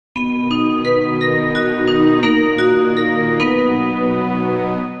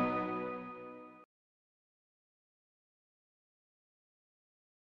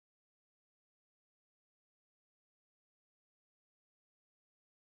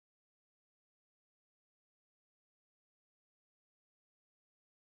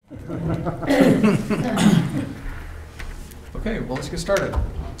Okay, well, let's get started.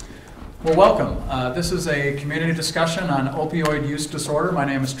 Well, welcome. This is a community discussion on opioid use disorder. My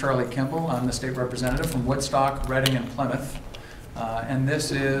name is Charlie Kimball. I'm the state representative from Woodstock, Reading, and Plymouth. And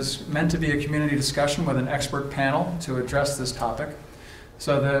this is meant to be a community discussion with an expert panel to address this topic.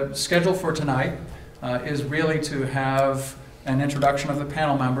 So the schedule for tonight is really to have an introduction of the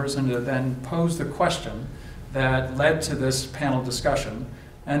panel members and to then pose the question that led to this panel discussion,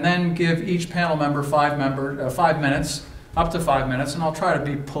 and then give each panel member 5 minutes, up to 5 minutes, and I'll try to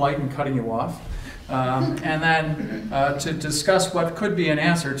be polite in cutting you off, and then to discuss what could be an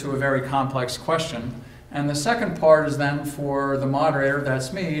answer to a very complex question. And the second part is then for the moderator,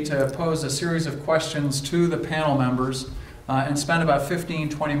 that's me, to pose a series of questions to the panel members and spend about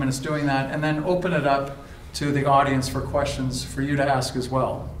 15-20 minutes doing that, and then open it up to the audience for questions for you to ask as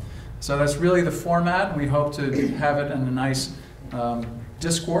well. So that's really the format. We hope to have it in a nice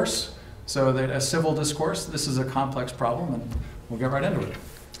discourse, so that a civil discourse. This is a complex problem, and we'll get right into it.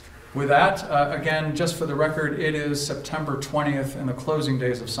 With that, again, just for the record, it is September 20th in the closing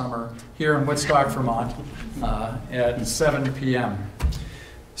days of summer here in Woodstock, Vermont, at 7 p.m.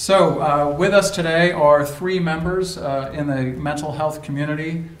 So with us today are 3 members in the mental health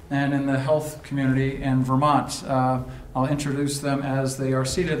community and in the health community in Vermont. I'll introduce them as they are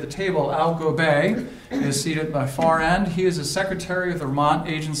seated at the table. Al Gobay is seated at my far end. He is the Secretary of the Vermont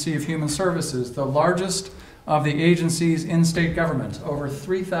Agency of Human Services, the largest of the agencies in state government. Over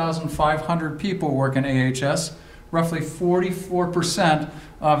 3,500 people work in AHS, roughly 44%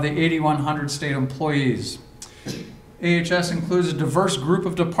 of the 8,100 state employees. AHS includes a diverse group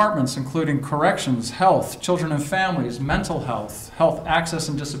of departments, including corrections, health, children and families, mental health, health access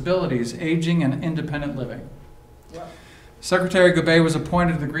and disabilities, aging, and independent living. Wow. Secretary Gobay was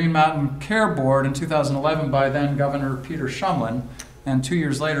appointed to the Green Mountain Care Board in 2011 by then Governor Peter Shumlin, and 2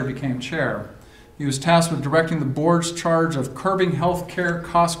 years later became chair. He was tasked with directing the board's charge of curbing health care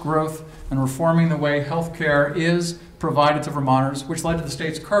cost growth and reforming the way health care is provided to Vermonters, which led to the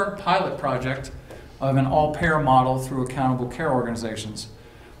state's current pilot project of an all-payer model through accountable care organizations.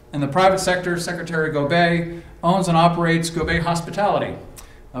 In the private sector, Secretary Gobay owns and operates Gobay Hospitality,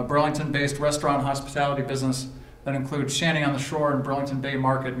 a Burlington-based restaurant hospitality business that includes Shanty on the Shore and Burlington Bay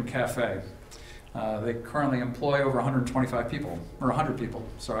Market and Cafe. They currently employ over 125 people, or 100 people.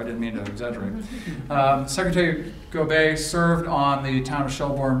 Sorry, I didn't mean to exaggerate. Secretary Gobay served on the Town of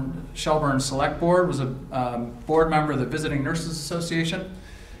Shelburne Select Board, was a board member of the Visiting Nurses Association,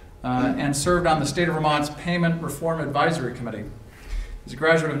 and served on the State of Vermont's Payment Reform Advisory Committee. He's a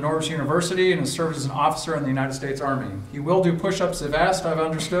graduate of Norwich University and has served as an officer in the United States Army. He will do push-ups if asked, I've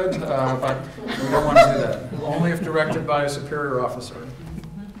understood, but we don't want to do that. Only if directed by a superior officer.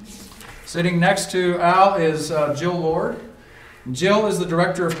 Sitting next to Al is Jill Lord. Jill is the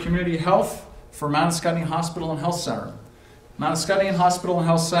Director of Community Health for Mount Scottney Hospital and Health Center. Mount Scottney Hospital and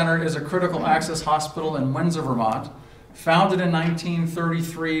Health Center is a critical access hospital in Windsor, Vermont. Founded in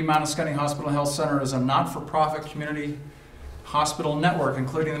 1933, Mount Scottney Hospital and Health Center is a not-for-profit community hospital network,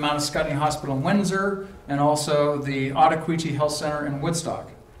 including the Mount Scottney Hospital in Windsor and also the Ottaquechee Health Center in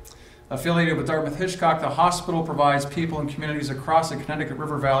Woodstock. Affiliated with Dartmouth-Hitchcock, the hospital provides people and communities across the Connecticut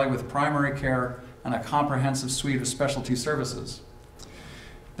River Valley with primary care and a comprehensive suite of specialty services.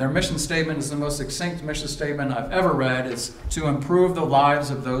 Their mission statement is the most succinct mission statement I've ever read. It's to improve the lives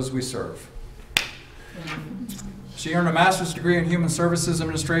of those we serve. She earned a master's degree in Human Services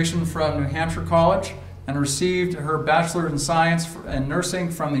Administration from New Hampshire College and received her Bachelor in Science and Nursing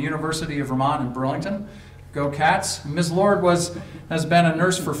from the University of Vermont in Burlington. Go Cats. Ms. Lord has been a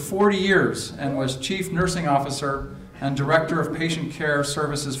nurse for 40 years and was Chief Nursing Officer and Director of Patient Care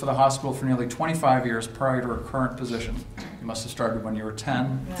Services for the hospital for nearly 25 years prior to her current position. You must have started when you were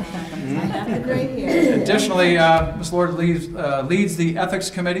 10. Additionally, Ms. Lord leads the Ethics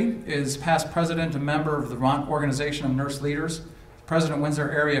Committee, is past president and member of the Vermont Organization of Nurse Leaders, President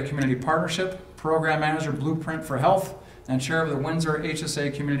Windsor Area Community Partnership, Program Manager Blueprint for Health, and Chair of the Windsor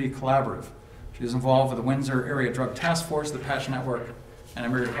HSA Community Collaborative. She is involved with the Windsor Area Drug Task Force, the Patch Network, and a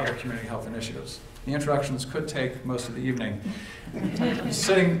myriad of other community health initiatives. The introductions could take most of the evening.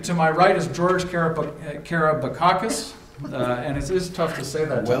 Sitting to my right is George Karabakakis, and it is tough to say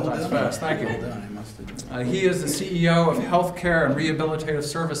that sometimes fast. Thank you. He is the CEO of Healthcare and Rehabilitative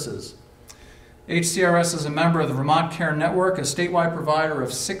Services. HCRS is a member of the Vermont Care Network, a statewide provider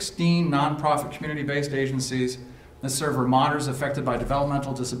of 16 nonprofit community-based agencies that serve Vermonters affected by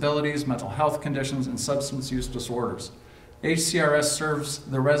developmental disabilities, mental health conditions, and substance use disorders. HCRS serves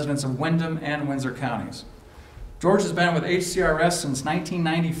the residents of Windham and Windsor counties. George has been with HCRS since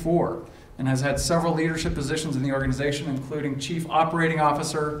 1994 and has had several leadership positions in the organization, including Chief Operating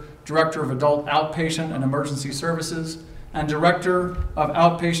Officer, Director of Adult Outpatient and Emergency Services, and Director of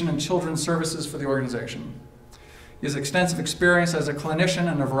Outpatient and Children's Services for the organization. He has extensive experience as a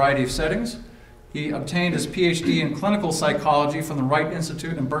clinician in a variety of settings. He obtained his PhD in clinical psychology from the Wright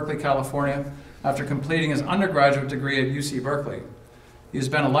Institute in Berkeley, California, after completing his undergraduate degree at UC Berkeley. He has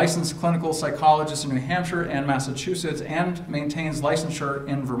been a licensed clinical psychologist in New Hampshire and Massachusetts and maintains licensure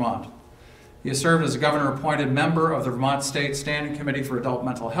in Vermont. He has served as a governor-appointed member of the Vermont State Standing Committee for Adult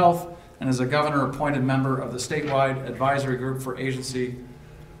Mental Health and as a governor-appointed member of the statewide advisory group for Agency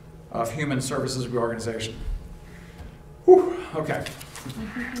of Human Services Reorganization. Whew, okay.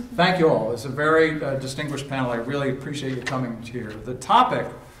 Thank you all. It's a very distinguished panel. I really appreciate you coming here. The topic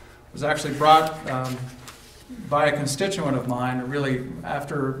was actually brought by a constituent of mine, really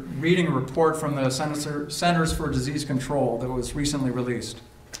after reading a report from the Centers for Disease Control that was recently released.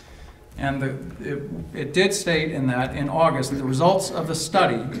 And it did state in that, in August, the results of the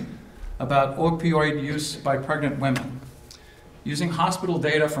study about opioid use by pregnant women, using hospital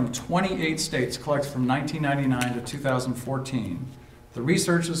data from 28 states collected from 1999 to 2014, the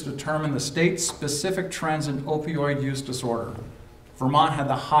researchers determined the state-specific trends in opioid use disorder. Vermont had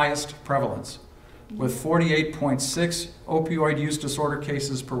the highest prevalence, with 48.6 opioid use disorder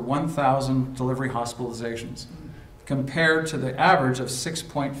cases per 1,000 delivery hospitalizations, compared to the average of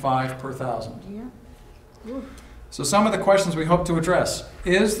 6.5 per 1,000. Yeah. So some of the questions we hope to address.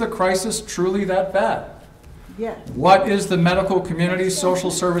 Is the crisis truly that bad? Yeah. What is the medical community,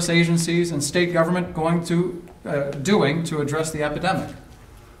 social service agencies, and state government going to doing to address the epidemic?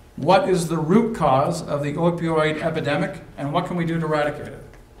 What is the root cause of the opioid epidemic, and what can we do to eradicate it?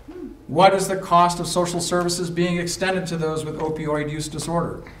 What is the cost of social services being extended to those with opioid use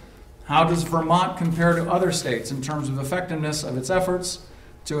disorder? How does Vermont compare to other states in terms of effectiveness of its efforts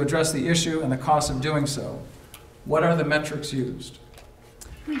to address the issue and the cost of doing so? What are the metrics used?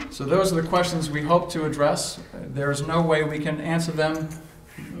 So those are the questions we hope to address. There's no way we can answer them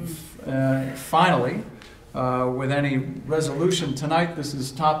finally with any resolution tonight. This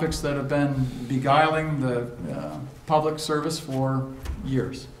is topics that have been beguiling the public service for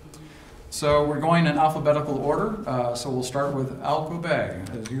years. So we're going in alphabetical order. So we'll start with Al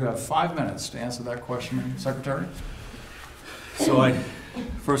Koubay. You have 5 minutes to answer that question, Secretary. So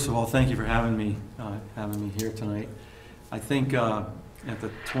first of all, thank you for having me here tonight. I think at the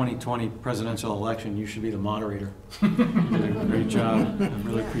 2020 presidential election, you should be the moderator. You did a great job. I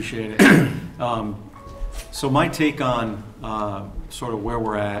really appreciate it. So my take on sort of where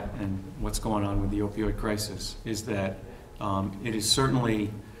we're at and what's going on with the opioid crisis is that it is certainly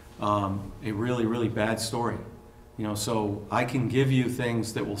a really, really bad story. You know, so I can give you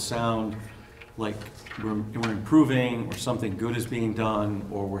things that will sound like we're improving or something good is being done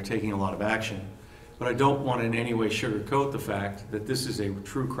or we're taking a lot of action. But I don't want to in any way sugarcoat the fact that this is a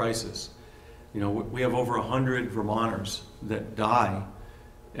true crisis. You know, we have over 100 Vermonters that die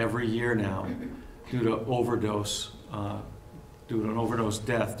every year now due to overdose, due to an overdose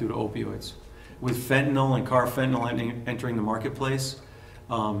death due to opioids. With fentanyl and carfentanil entering the marketplace,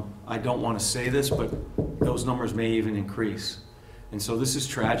 I don't want to say this, but those numbers may even increase. And so this is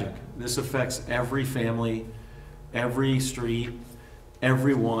tragic. This affects every family, every street,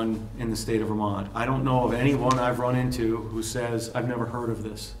 everyone in the state of Vermont. I don't know of anyone I've run into who says, I've never heard of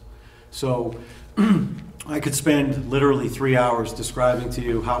this. So I could spend literally 3 hours describing to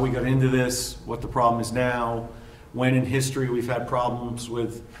you how we got into this, what the problem is now, when in history we've had problems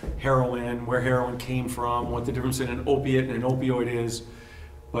with heroin, where heroin came from, what the difference in an opiate and an opioid is.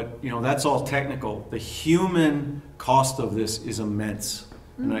 But you know, that's all technical. The human cost of this is immense,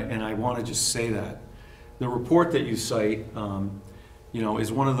 and I want to just say that. The report that you cite, you know,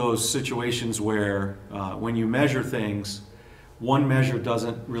 is one of those situations where when you measure things, one measure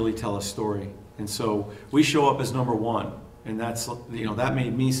doesn't really tell a story. And so we show up as number one, and that's, you know, that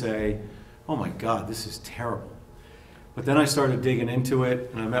made me say, oh my God, this is terrible. But then I started digging into it,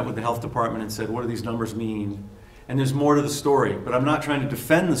 and I met with the health department and said, what do these numbers mean? And there's more to the story, but I'm not trying to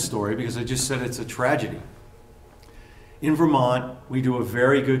defend the story because I just said it's a tragedy. In Vermont, we do a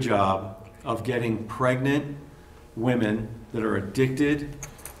very good job of getting pregnant women that are addicted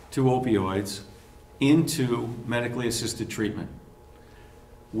to opioids into medically assisted treatment.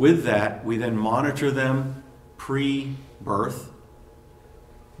 With that, we then monitor them pre-birth.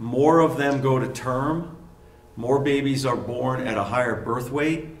 More of them go to term, more babies are born at a higher birth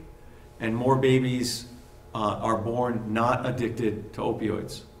weight, and more babies are born not addicted to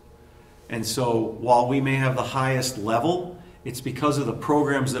opioids. And so while we may have the highest level, it's because of the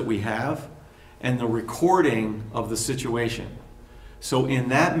programs that we have and the recording of the situation. So in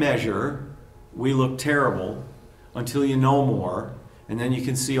that measure, we look terrible until you know more, and then you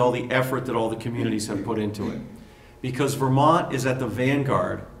can see all the effort that all the communities have put into it. Because Vermont is at the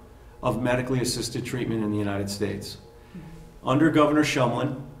vanguard of medically assisted treatment in the United States. Under Governor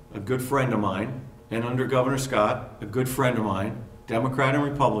Shumlin, a good friend of mine, and under Governor Scott, a good friend of mine, Democrat and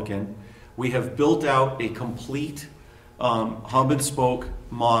Republican, we have built out a complete hub and spoke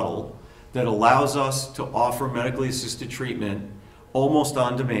model that allows us to offer medically assisted treatment almost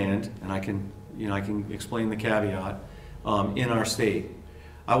on demand, and I can explain the caveat, in our state.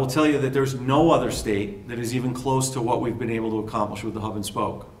 I will tell you that there's no other state that is even close to what we've been able to accomplish with the hub and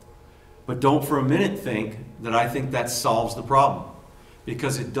spoke. But don't for a minute think that I think that solves the problem,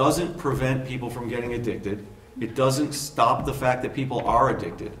 because it doesn't prevent people from getting addicted, it doesn't stop the fact that people are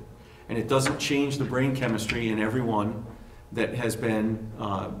addicted, and it doesn't change the brain chemistry in everyone that has been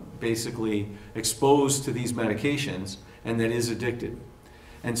basically exposed to these medications and that is addicted.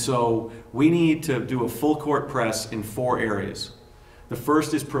 And so we need to do a full court press in 4 areas. The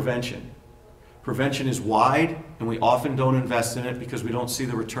first is prevention. Prevention is wide, and we often don't invest in it because we don't see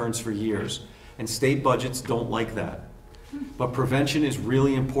the returns for years. And state budgets don't like that. But prevention is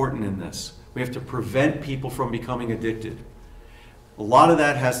really important in this. We have to prevent people from becoming addicted. A lot of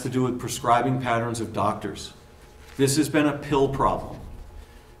that has to do with prescribing patterns of doctors. This has been a pill problem,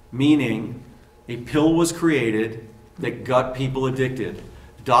 meaning a pill was created that got people addicted.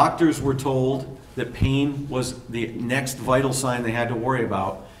 Doctors were told that pain was the next vital sign they had to worry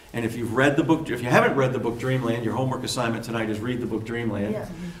about. And if you've read the book, if you haven't read the book Dreamland, your homework assignment tonight is read the book Dreamland. Yeah.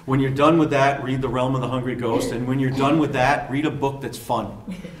 When you're done with that, read The Realm of the Hungry Ghost. And when you're done with that, read a book that's fun.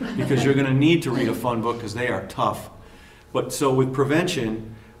 Because you're going to need to read a fun book because they are tough. But so with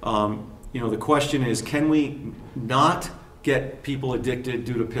prevention, the question is, can we not get people addicted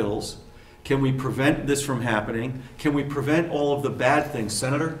due to pills? Can we prevent this from happening? Can we prevent all of the bad things?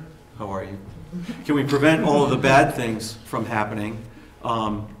 Senator, how are you? Can we prevent all of the bad things from happening?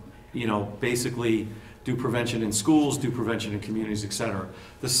 Basically do prevention in schools, do prevention in communities, etc.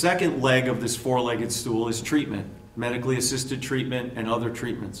 The second leg of this 4-legged stool is treatment, medically assisted treatment and other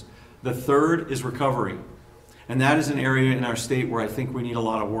treatments. The third is recovery. And that is an area in our state where I think we need a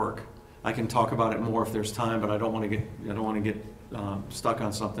lot of work. I can talk about it more if there's time, but I don't want to get stuck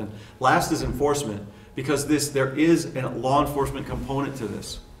on something. Last is enforcement, because there is a law enforcement component to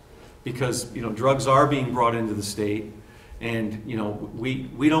this. Because drugs are being brought into the state, and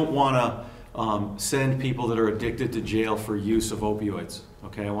we don't want to send people that are addicted to jail for use of opioids.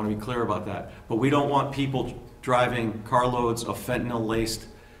 Okay, I want to be clear about that. But we don't want people driving carloads of fentanyl-laced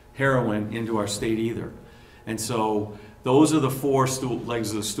heroin into our state either. And so those are the 4 legs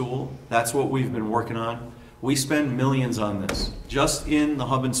of the stool. That's what we've been working on. We spend millions on this. Just in the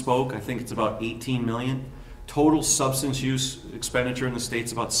hub and spoke, I think it's about 18 million. Total substance use expenditure in the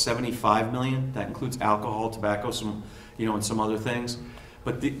state's about 75 million. That includes alcohol, tobacco, and some other things.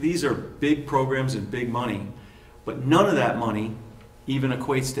 But these are big programs and big money. But none of that money even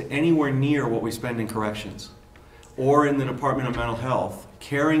equates to anywhere near what we spend in corrections or in the Department of Mental Health,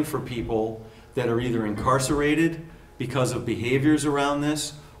 caring for people that are either incarcerated because of behaviors around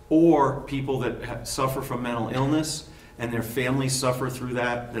this, or people that suffer from mental illness and their families suffer through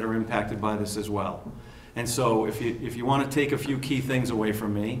that are impacted by this as well. And so if you want to take a few key things away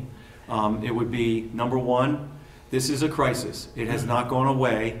from me, it would be, number 1, this is a crisis. It has not gone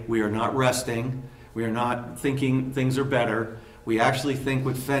away. We are not resting. We are not thinking things are better. We actually think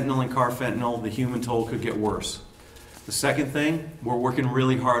with fentanyl and carfentanil, the human toll could get worse. The second thing, we're working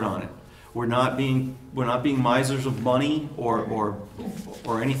really hard on it. We're not being misers of money or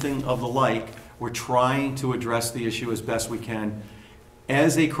anything of the like. We're trying to address the issue as best we can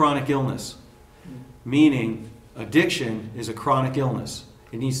as a chronic illness, meaning addiction is a chronic illness.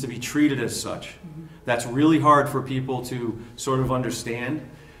 It needs to be treated as such. That's really hard for people to sort of understand.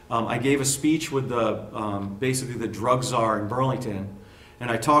 I gave a speech with basically the drug czar in Burlington,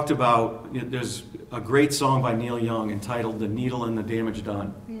 and I talked about, there's a great song by Neil Young entitled "The Needle and the Damage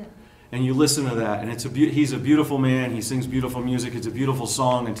Done." Yeah. And you listen to that, and he's a beautiful man, he sings beautiful music, it's a beautiful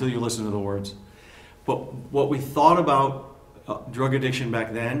song until you listen to the words. But what we thought about drug addiction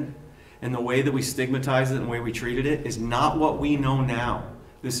back then, and the way that we stigmatized it and the way we treated it, is not what we know now.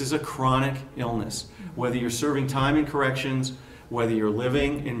 This is a chronic illness. Whether you're serving time in corrections, whether you're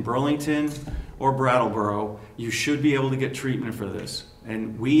living in Burlington or Brattleboro, you should be able to get treatment for this.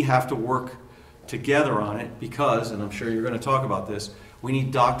 And we have to work together on it because, and I'm sure you're going to talk about this, we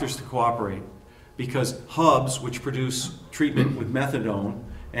need doctors to cooperate, because hubs, which produce treatment with methadone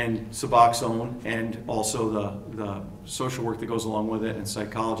and Suboxone and also the social work that goes along with it and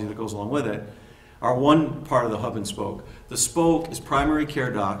psychology that goes along with it, are one part of the hub and spoke. The spoke is primary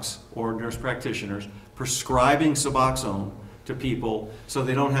care docs or nurse practitioners prescribing Suboxone to people so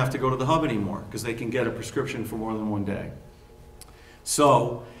they don't have to go to the hub anymore because they can get a prescription for more than one day.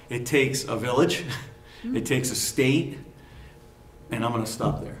 So it takes a village, it takes a state, and I'm going to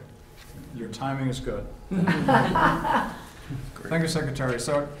stop there. Your timing is good. Thank you, Secretary.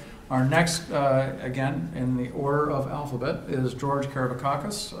 So our next, again, in the order of alphabet, is George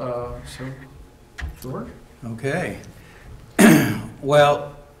Karavakakis. So, George? Okay.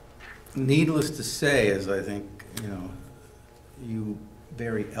 Well, needless to say, as I think, you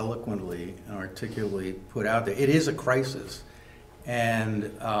very eloquently and articulately put out there, it is a crisis.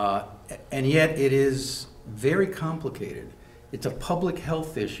 And yet it is very complicated. It's a public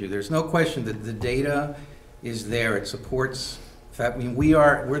health issue. There's no question that the data is there. It supports, in fact,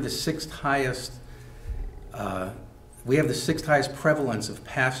 we're the sixth highest, we have the sixth highest prevalence of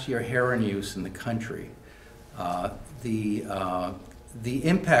past year heroin use in the country. The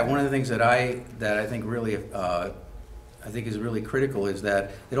impact, one of the things that I think really, I think is really critical is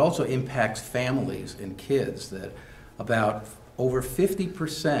that it also impacts families and kids, that about over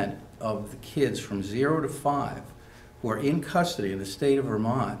 50% of the kids from 0 to 5 who are in custody in the state of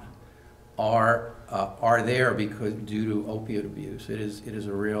Vermont are there because due to opioid abuse. It is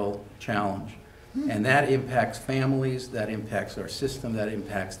a real challenge. And that impacts families, that impacts our system, that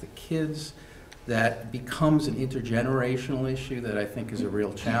impacts the kids, that becomes an intergenerational issue that I think is a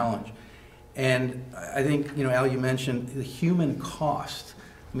real challenge. And I think, Al, you mentioned the human cost.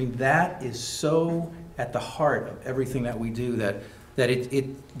 I mean, that is so at the heart of everything that we do, that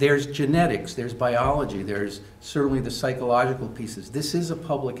there's genetics, there's biology, there's certainly the psychological pieces. This is a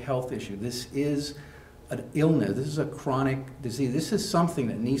public health issue. This is an illness. This is a chronic disease. This is something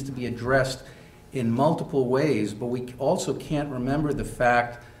that needs to be addressed in multiple ways, but we also can't remember the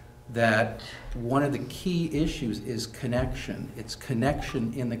fact that one of the key issues is connection. It's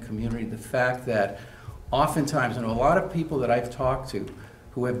connection in the community. The fact that oftentimes, a lot of people that I've talked to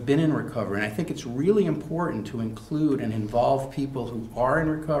who have been in recovery, and I think it's really important to include and involve people who are in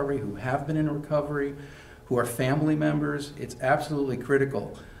recovery, who have been in recovery, who are family members. It's absolutely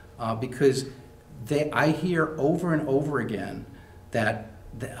critical because I hear over and over again that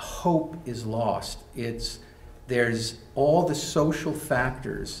hope is lost. There's all the social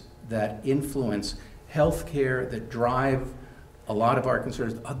factors that influence healthcare, that drive a lot of our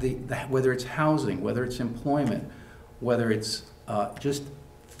concerns, whether it's housing, whether it's employment, whether it's just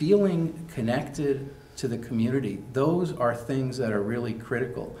feeling connected to the community. Those are things that are really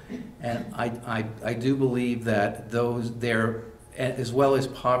critical. And I do believe that they're, as well as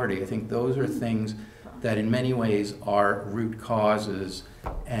poverty, I think those are things that in many ways are root causes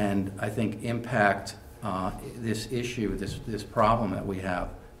and I think impact this issue, this problem that we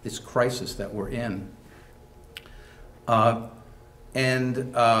have, this crisis that we're in.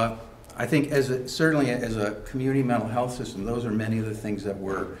 I think certainly as a community mental health system, those are many of the things that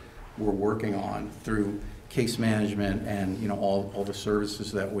we're working on through case management and all the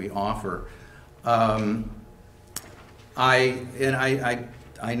services that we offer. I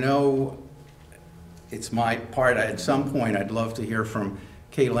know it's my part. At some point, I'd love to hear from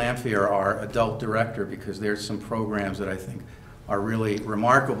Kay Lamphere, our adult director, because there's some programs that I think are really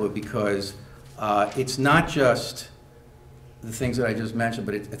remarkable because it's not just the things that I just mentioned,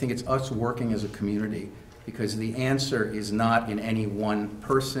 but I think it's us working as a community, because the answer is not in any one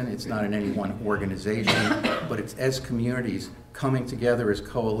person, it's not in any one organization, but it's as communities coming together as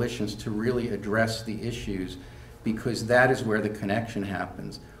coalitions to really address the issues, because that is where the connection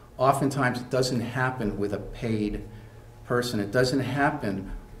happens. Oftentimes it doesn't happen with a paid person. It doesn't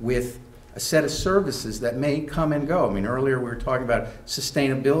happen with a set of services that may come and go. I mean, earlier we were talking about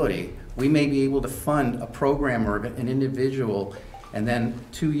sustainability. We may be able to fund a program or an individual, and then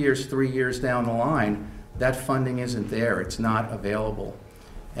 2 years, 3 years down the line, that funding isn't there. It's not available.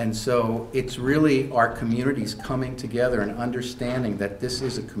 And so it's really our communities coming together and understanding that this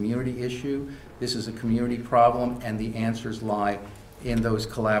is a community issue, this is a community problem, and the answers lie in those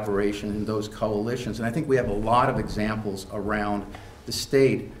collaborations, in those coalitions. And I think we have a lot of examples around the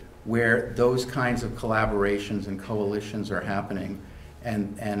state where those kinds of collaborations and coalitions are happening,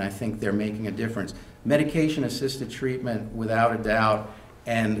 and I think they're making a difference. Medication-assisted treatment, without a doubt,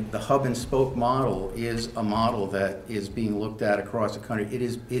 and the hub and spoke model is a model that is being looked at across the country.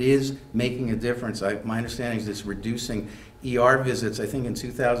 It is making a difference. My understanding is it's reducing ER visits, I think in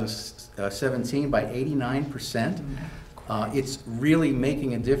 2017 by 89%. It's really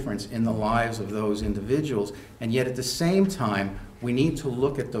making a difference in the lives of those individuals, and yet at the same time, we need to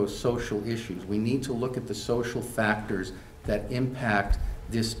look at those social issues. We need to look at the social factors that impact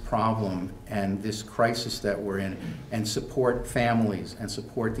this problem and this crisis that we're in, and support families, and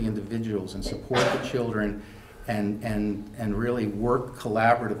support the individuals, and support the children, and really work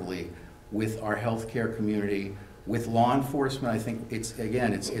collaboratively with our healthcare community, with law enforcement. I think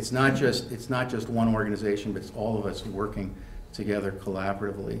it's not just one organization, but it's all of us working together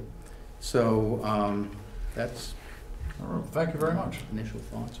collaboratively. So that's All right, thank you very much. initial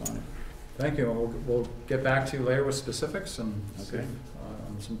thoughts on it. Thank you. We'll get back to you later with specifics and Okay.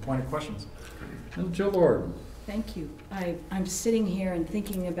 some pointed questions. And Jill Lord. Thank you. I'm sitting here and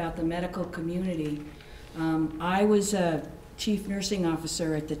thinking about the medical community. I was a chief nursing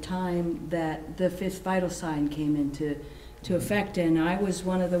officer at the time that the fifth vital sign came into effect, and I was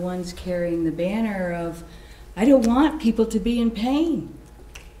one of the ones carrying the banner of, I don't want people to be in pain.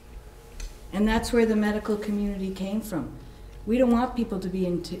 And that's where the medical community came from. We don't want people to be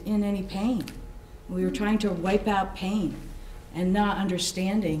in any pain. We were trying to wipe out pain and not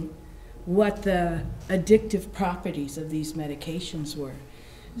understanding what the addictive properties of these medications were.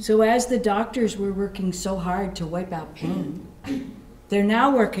 So as the doctors were working so hard to wipe out pain, they're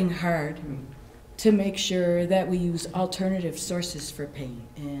now working hard to make sure that we use alternative sources for pain.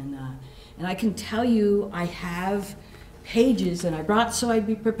 And I can tell you, I have pages, and I brought so I'd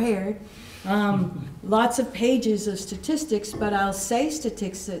be prepared, lots of pages of statistics, but I'll say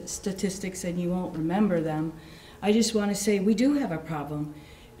statistics and you won't remember them. I just want to say we do have a problem.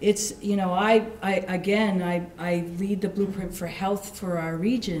 It's, you know, I lead the Blueprint for Health for our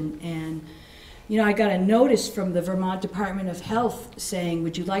region, and, you know, I got a notice from the Vermont Department of Health saying,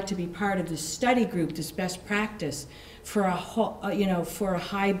 would you like to be part of this study group, this best practice for a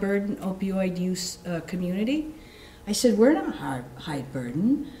high burden opioid use community? I said, we're not a high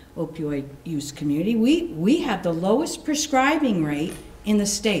burden opioid use community. We have the lowest prescribing rate in the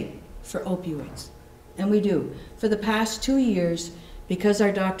state for opioids, and we do. For the past 2 years, because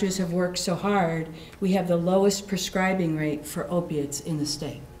our doctors have worked so hard, we have the lowest prescribing rate for opiates in the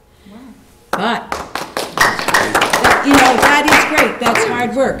state. Wow. But, you know, that is great. That's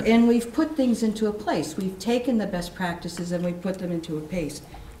hard work. And we've put things into a place. We've taken the best practices and we've put them into a pace.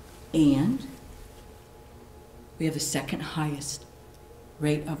 And we have the second highest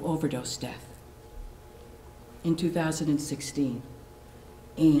rate of overdose death in 2016.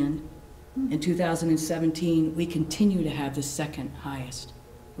 And in 2017, we continue to have the second highest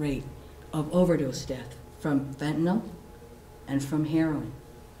rate of overdose death from fentanyl and from heroin.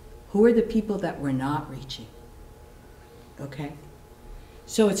 Who are the people that we're not reaching? Okay?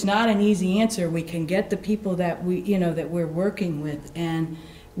 So it's not an easy answer. We can get the people that that we're working with, and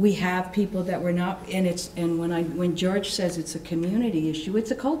we have people that we're not, and when George says it's a community issue,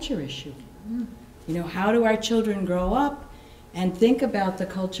 it's a culture issue. You know, how do our children grow up and think about the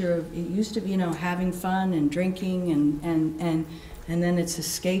culture of, it used to be, having fun and drinking and then it's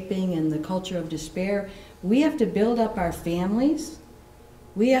escaping, and the culture of despair. We have to build up our families.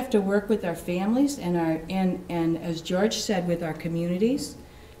 We have to work with our families and as George said, with our communities,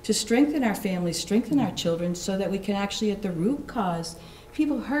 to strengthen our families, strengthen our children, so that we can actually, at the root cause,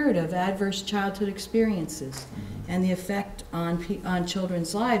 people heard of adverse childhood experiences and the effect on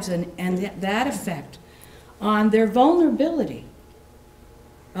children's lives, and that effect on their vulnerability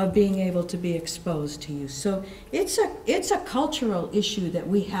of being able to be exposed to use. So it's a cultural issue that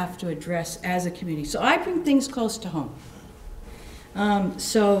we have to address as a community. So I bring things close to home.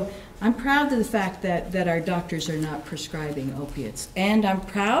 So I'm proud of the fact that our doctors are not prescribing opiates. And I'm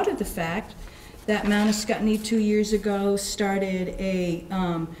proud of the fact that Mount Escutney 2 years ago started a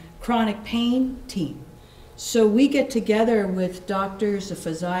chronic pain team. So we get together with doctors, a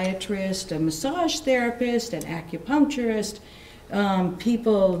physiatrist, a massage therapist, an acupuncturist,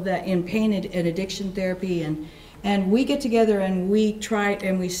 people that in pain and addiction therapy, and we get together and we try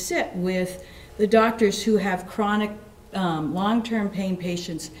and we sit with the doctors who have chronic long-term pain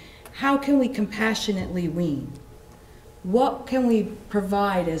patients. How can we compassionately wean? What can we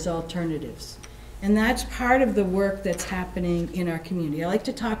provide as alternatives? And that's part of the work that's happening in our community. I like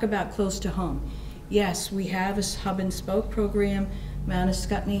to talk about close to home. Yes, we have a hub and spoke program. Mount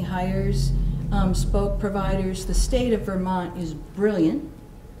Escutney hires spoke providers. The state of Vermont is brilliant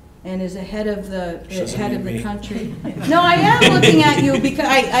and is ahead of the country. No, I am looking at you because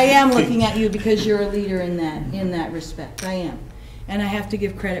I am looking at you because you're a leader in that respect. I am, and I have to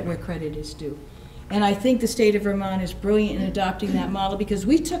give credit where credit is due. And I think the state of Vermont is brilliant in adopting that model, because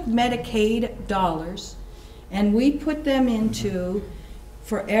we took Medicaid dollars and we put them into,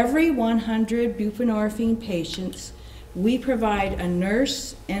 for every 100 buprenorphine patients, we provide a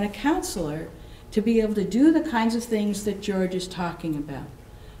nurse and a counselor to be able to do the kinds of things that George is talking about.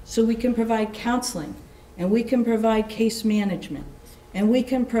 So we can provide counseling, and we can provide case management, and we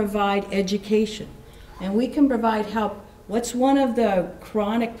can provide education, and we can provide help. What's one of the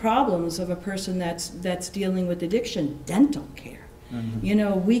chronic problems of a person that's dealing with addiction? Dental care. Mhm. You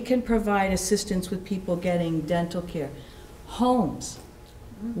know, we can provide assistance with people getting dental care. Homes,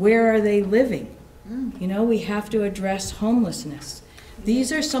 where are they living? You know, we have to address homelessness.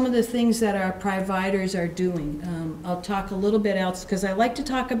 These are some of the things that our providers are doing. I'll talk a little bit else, because I like to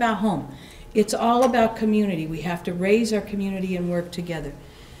talk about home. It's all about community. We have to raise our community and work together.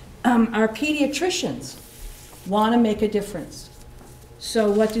 Our pediatricians want to make a difference.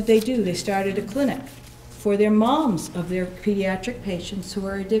 So what did they do? They started a clinic for their moms of their pediatric patients who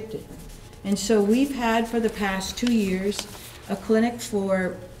are addicted. And so we've had for the past 2 years a clinic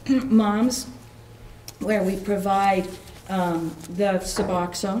for moms where we provide the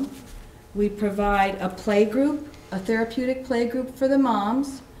Suboxone. We provide a play group, a therapeutic play group for the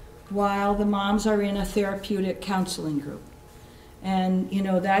moms, while the moms are in a therapeutic counseling group. And, you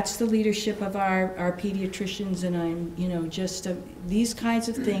know, that's the leadership of our pediatricians, and I'm, you know, just, these kinds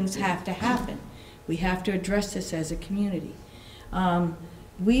of things have to happen. We have to address this as a community.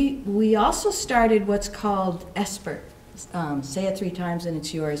 We also started what's called ESPERT. Say it 3 times and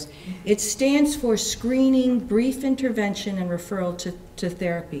it's yours. It stands for Screening, Brief Intervention, and Referral to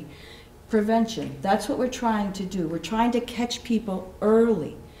Therapy. Prevention, that's what we're trying to do. We're trying to catch people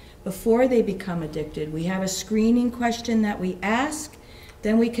early, before they become addicted. We have a screening question that we ask,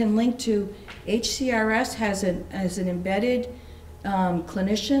 then we can link to HCRS has an embedded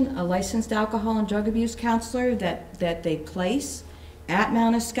clinician, a licensed alcohol and drug abuse counselor that they place at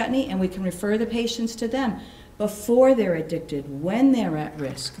Mount Ascutney, and we can refer the patients to them before they're addicted, when they're at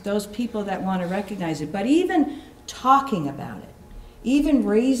risk, those people that want to recognize it. But even talking about it, even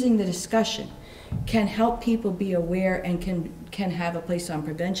raising the discussion, can help people be aware and can have a place on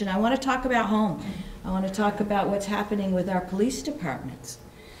prevention. I want to talk about home. I want to talk about what's happening with our police departments.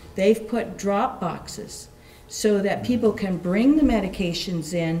 They've put drop boxes so that people can bring the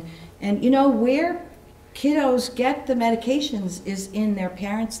medications in. And you know, where kiddos get the medications is in their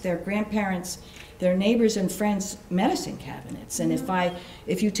parents', their grandparents', their neighbors and friends' medicine cabinets. And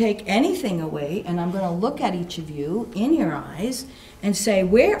if you take anything away, and I'm going to look at each of you in your eyes and say,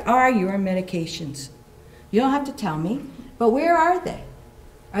 where are your medications? You don't have to tell me, but where are they?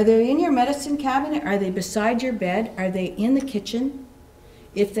 Are they in your medicine cabinet? Are they beside your bed? Are they in the kitchen?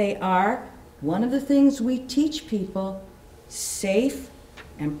 If they are, one of the things we teach people, safe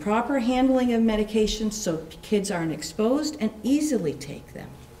and proper handling of medications so kids aren't exposed and easily take them.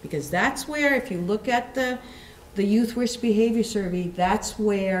 Because that's where, if you look at the Youth Risk Behavior Survey, that's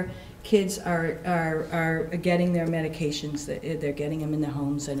where kids are getting their medications. They're getting them in their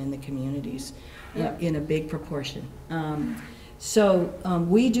homes and in the communities in a big proportion.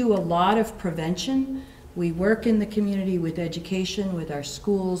 We do a lot of prevention. We work in the community with education, with our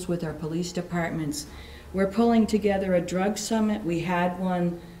schools, with our police departments. We're pulling together a drug summit. We had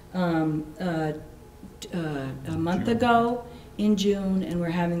one a month ago in June, and we're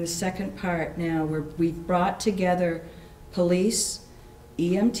having the second part now where we've brought together police,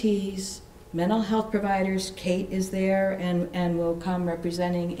 EMTs, mental health providers. Kate is there and will come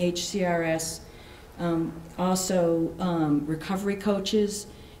representing HCRS, also recovery coaches,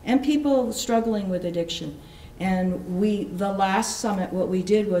 and people struggling with addiction. And the last summit, what we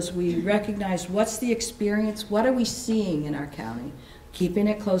did was we recognized what's the experience, what are we seeing in our county, keeping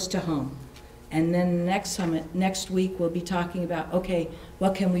it close to home. And then the next summit, next week, we'll be talking about, okay,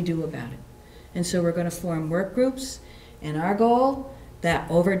 what can we do about it? And so we're going to form work groups, and our goal, that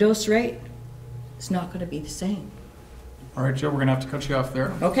overdose rate is not going to be the same. All right, Joe, we're going to have to cut you off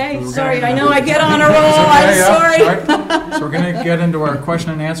there. Okay, sorry, I know I get on a roll, I'm sorry. So we're going to get into our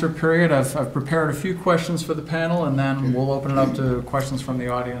question and answer period. I've prepared a few questions for the panel, and then we'll open it up to questions from the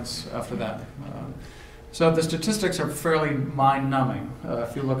audience after that. So the statistics are fairly mind-numbing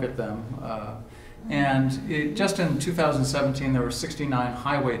if you look at them. Just in 2017, there were 69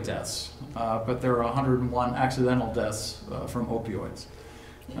 highway deaths, but there were 101 accidental deaths from opioids.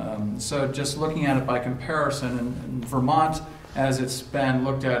 So just looking at it by comparison, in Vermont, as it's been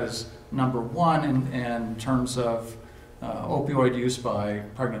looked at as number 1 in terms of opioid use by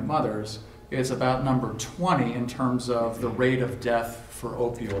pregnant mothers, it's about number 20 in terms of the rate of death for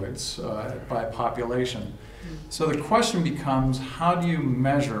opioids by population. So the question becomes, how do you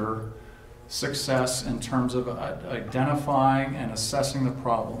measure success in terms of identifying and assessing the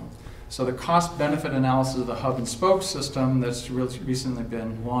problem? So the cost-benefit analysis of the hub and spoke system that's recently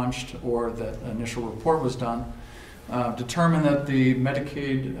been launched, or that initial report was done, determined that the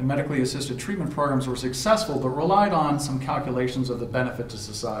medically assisted treatment programs were successful, but relied on some calculations of the benefit to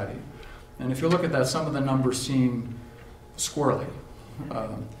society. And if you look at that, some of the numbers seem squirrely.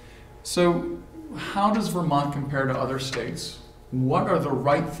 So how does Vermont compare to other states? What are the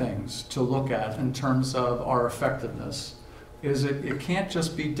right things to look at in terms of our effectiveness? It can't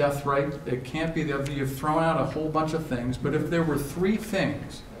just be death rate, it can't be that you've thrown out a whole bunch of things, but if there were 3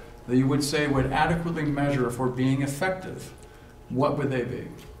 things that you would say would adequately measure if we're being effective, what would they be?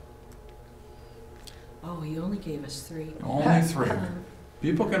 Oh, he only gave us 3. Only 3.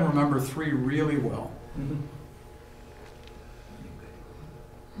 People can remember 3 really well.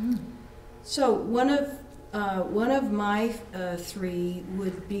 So one of my 3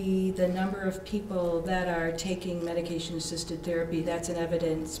 would be the number of people that are taking medication-assisted therapy. That's an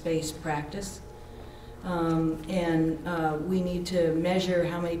evidence-based practice. And we need to measure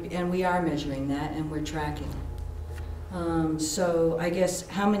how many, and we are measuring that, and we're tracking. So I guess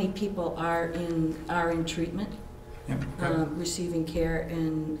how many people are in treatment, Yeah, okay. receiving care,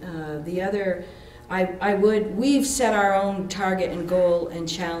 and the other, we've set our own target and goal and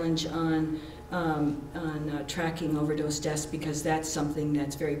challenge on tracking overdose deaths, because that's something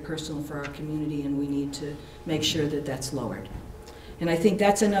that's very personal for our community, and we need to make sure that that's lowered. And I think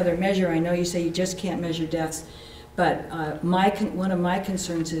that's another measure. I know you say you just can't measure deaths, but one of my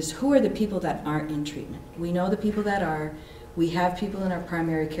concerns is, who are the people that aren't in treatment? We know the people that are. We have people in our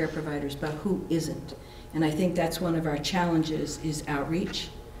primary care providers, but who isn't? And I think that's one of our challenges, is outreach,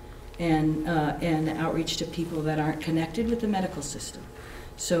 and outreach to people that aren't connected with the medical system.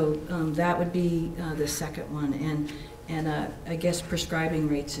 So that would be the second one. And I guess prescribing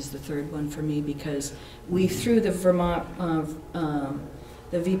rates is the third one for me, because we, through the Vermont,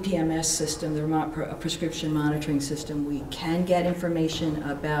 the VPMS system, the Vermont Prescription Monitoring System, we can get information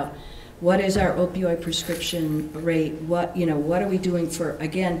about what is our opioid prescription rate, what are we doing for,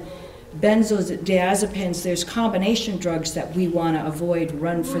 again, benzodiazepines. There's combination drugs that we want to avoid,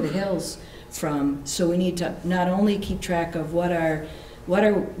 run for the hills from. So we need to not only keep track of what are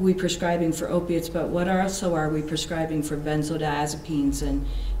we prescribing for opiates, but what also are we prescribing for benzodiazepines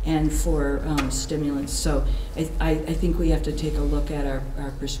and for stimulants. So I think we have to take a look at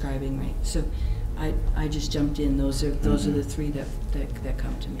our prescribing rate. So I just jumped in. Those are the 3 that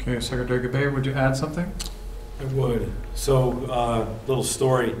come to me. Okay, Secretary Gabay, would you add something? I would. So, little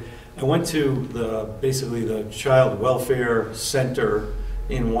story. I went to basically the Child Welfare Center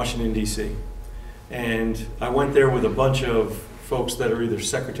in Washington, D.C. And I went there with a bunch of folks that are either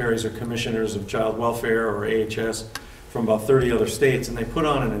secretaries or commissioners of child welfare or AHS from about 30 other states, and they put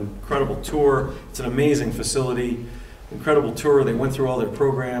on an incredible tour. It's an amazing facility, incredible tour. They went through all their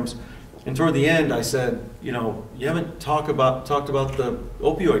programs, and toward the end I said, you haven't talked about the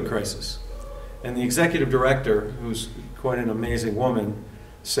opioid crisis. And the executive director, who's quite an amazing woman,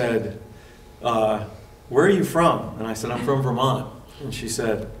 said, where are you from? And I said, I'm from Vermont. And she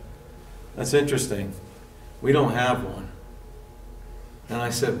said, that's interesting, we don't have one. And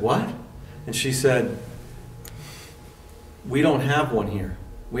I said, what? And she said, we don't have one here.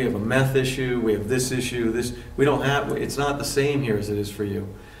 We have a meth issue, we have this issue, we don't have, it's not the same here as it is for you.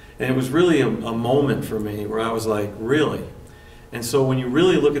 And it was really a moment for me where I was like, really? And so when you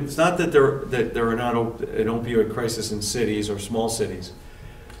really look at, it's not that there are not an opioid crisis in cities or small cities,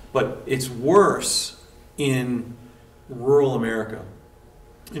 but it's worse in rural America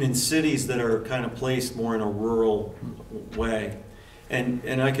and in cities that are kind of placed more in a rural way.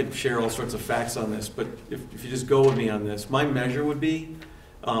 And I could share all sorts of facts on this, but if you just go with me on this, my measure would be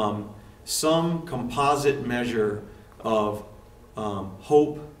some composite measure of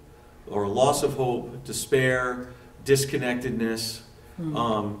hope or loss of hope, despair, disconnectedness,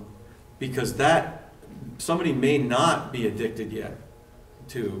 because somebody may not be addicted yet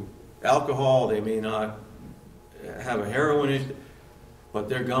to alcohol, they may not have a heroin issue, but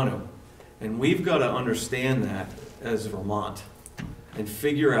they're gonna. And we've got to understand that as Vermont and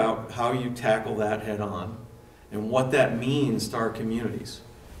figure out how you tackle that head on and what that means to our communities.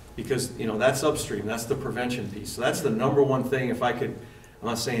 Because that's upstream, that's the prevention piece. So that's the number one thing. If I could, I'm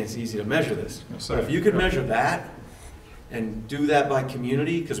not saying it's easy to measure this, but if you could measure that and do that by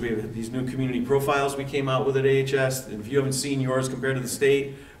community, because we have these new community profiles we came out with at AHS, and if you haven't seen yours compared to the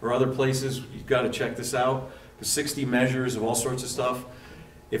state or other places, you've got to check this out. There's 60 measures of all sorts of stuff.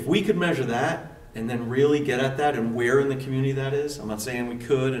 If we could measure that and then really get at that and where in the community that is, I'm not saying we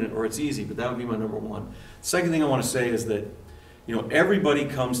could or it's easy, but that would be my number one. Second thing I want to say is that everybody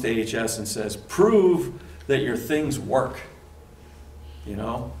comes to AHS and says, prove that your things work.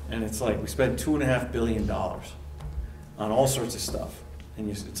 And it's like we spend $2.5 billion on all sorts of stuff. And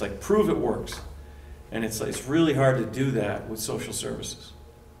it's like, prove it works. And it's really hard to do that with social services.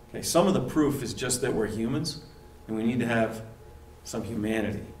 Okay, some of the proof is just that we're humans and we need to have some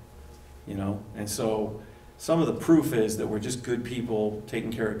humanity, And so some of the proof is that we're just good people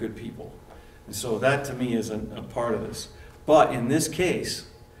taking care of good people. And so that to me is a part of this. But in this case,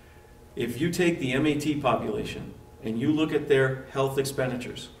 if you take the MAT population and you look at their health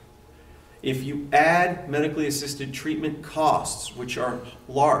expenditures, if you add medically assisted treatment costs, which are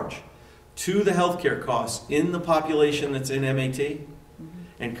large, to the healthcare costs in the population that's in MAT,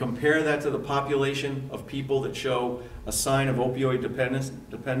 and compare that to the population of people that show a sign of opioid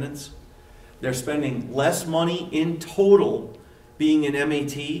dependence, they're spending less money in total being in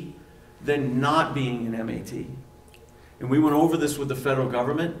MAT than not being in MAT. And we went over this with the federal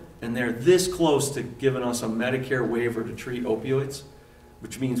government, and they're this close to giving us a Medicare waiver to treat opioids,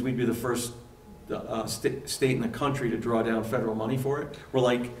 which means we'd be the first state in the country to draw down federal money for it.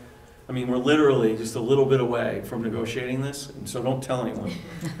 We're literally just a little bit away from negotiating this, and so don't tell anyone.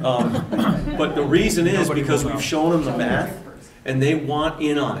 But the reason is because we've shown them the math, and they want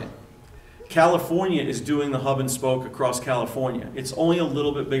in on it. California is doing the hub and spoke across California. It's only a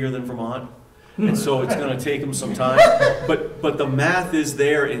little bit bigger than Vermont, and so it's going to take them some time. But the math is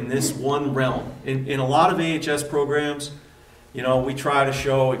there in this one realm. In a lot of AHS programs, we try to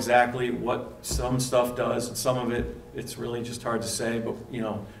show exactly what some stuff does, and some of it, it's really just hard to say, but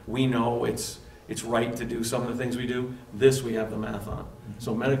we know it's right to do some of the things we do. This we have the math on.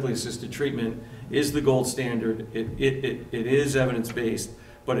 So medically assisted treatment is the gold standard. It is evidence-based,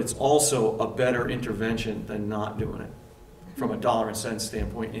 but it's also a better intervention than not doing it from a dollar and cents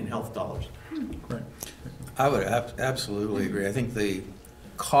standpoint in health dollars. Right. I would absolutely agree. I think the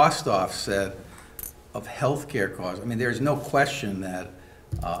cost offset of healthcare costs, there's no question that,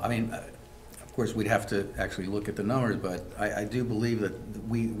 of course, we'd have to actually look at the numbers, but I do believe that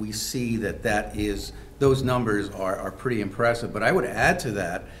we see that those numbers are pretty impressive. But I would add to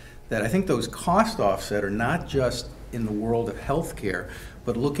that I think those cost offset are not just in the world of healthcare,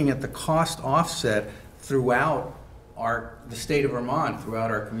 but looking at the cost offset throughout the state of Vermont,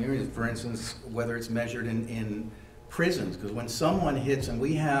 throughout our communities. For instance, whether it's measured in prisons, because when someone hits, and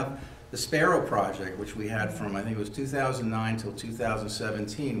we have the Sparrow Project, which we had from, I think it was 2009 till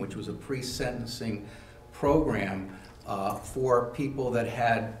 2017, which was a pre-sentencing program for people that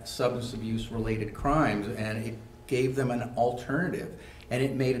had substance abuse related crimes, and it gave them an alternative, and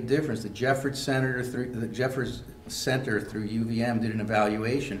it made a difference. The Jeffers Center through UVM did an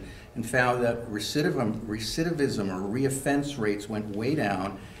evaluation and found that recidivism or reoffense rates went way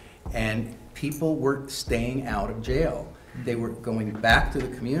down, and people were staying out of jail. They were going back to the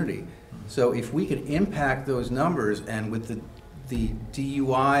community. So if we could impact those numbers, and with the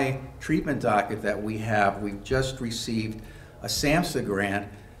DUI treatment docket that we've just received a SAMHSA grant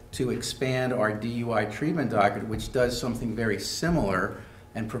to expand our DUI treatment docket, which does something very similar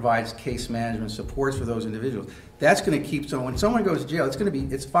and provides case management supports for those individuals. That's going to keep someone, when someone goes to jail,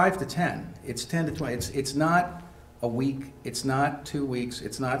 it's 5 to 10, it's 10 to 20, it's not a week, it's not 2 weeks,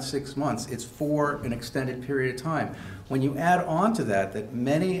 it's not 6 months, it's for an extended period of time. When you add on to that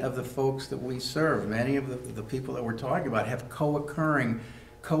many of the folks that we serve, many of the people that we're talking about have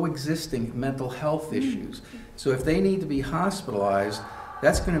coexisting mental health issues. So if they need to be hospitalized,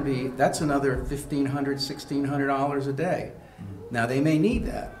 that's another $1,500, $1,600 a day. Now they may need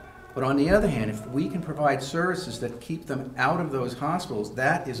that, but on the other hand, if we can provide services that keep them out of those hospitals,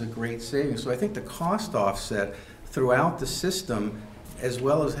 that is a great savings. So I think the cost offset throughout the system, as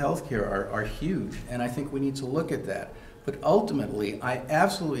well as healthcare, are huge, and I think we need to look at that. But ultimately, I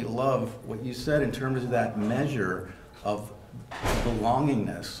absolutely love what you said in terms of that measure of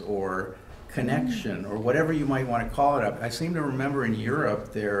belongingness or connection or whatever you might want to call it. I seem to remember in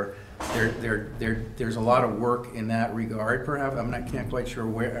Europe there's a lot of work in that regard. Perhaps I'm not sure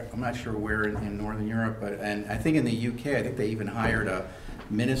where in Northern Europe, and I think in the UK, I think they even hired a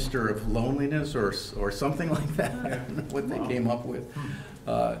minister of loneliness or something like that. I don't know what they came up with.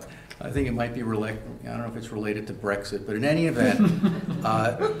 I think it might be related. I don't know if it's related to Brexit, but in any event,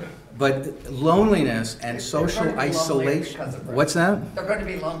 but loneliness and social isolation. What's that? They're going to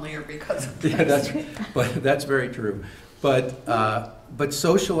be lonelier because of Brexit. Yeah, that's very true. But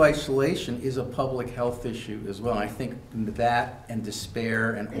social isolation is a public health issue as well. I think that and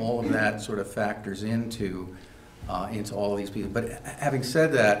despair and all of that sort of factors into all of these people. But having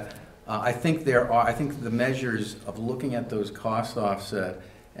said that, I think the measures of looking at those cost offset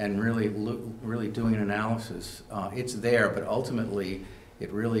and really doing an analysis, it's there. But ultimately,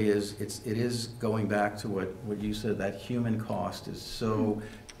 it really is. It is going back to what you said. That human cost is so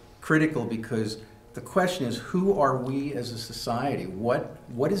critical, because the question is, who are we as a society? What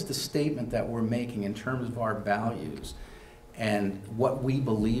is the statement that we're making in terms of our values and what we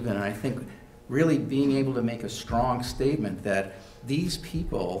believe in? And I think really being able to make a strong statement that these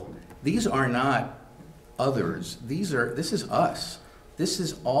people, these are not others. This is us. This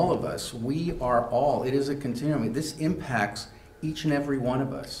is all of us. We are all. It is a continuum. This impacts each and every one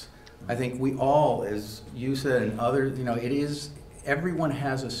of us. I think we all, as you said, and others, everyone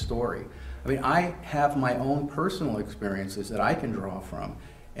has a story. I mean, I have my own personal experiences that I can draw from,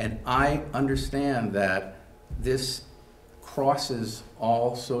 and I understand that this crosses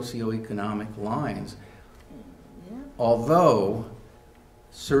all socioeconomic lines. Although,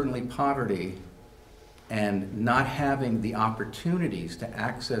 certainly poverty and not having the opportunities to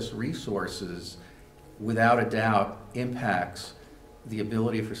access resources, without a doubt, impacts the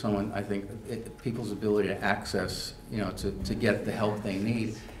ability for someone, I think, people's ability to access, to get the help they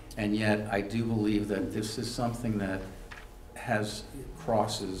need. And yet, I do believe that this is something that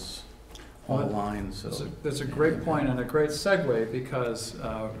crosses all lines. So That's a great point and a great segue, because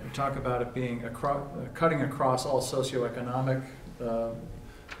we talk about it being cutting across all socioeconomic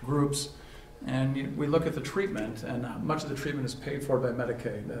groups. And we look at the treatment, and much of the treatment is paid for by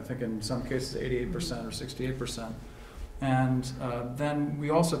Medicaid. I think in some cases 88% or 68%. And then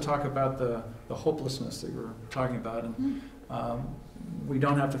we also talk about the hopelessness that you were talking about. And we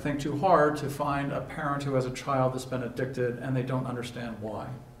don't have to think too hard to find a parent who has a child that's been addicted and they don't understand why.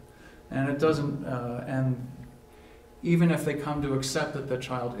 And it doesn't, and even if they come to accept that the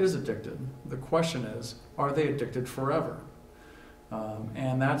child is addicted, the question is, are they addicted forever?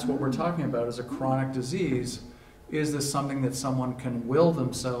 And that's what we're talking about, is a chronic disease. Is this something that someone can will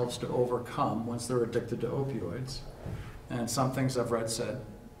themselves to overcome once they're addicted to opioids? And some things I've read said,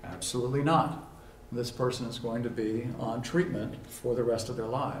 absolutely not. This person is going to be on treatment for the rest of their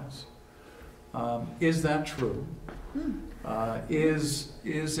lives. Is that true? Is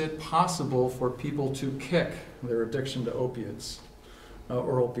it possible for people to kick their addiction to opiates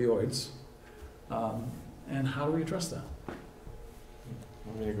or opioids? And how do we address that?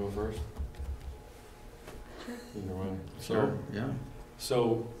 Want me to go first? Either way. Sure, yeah.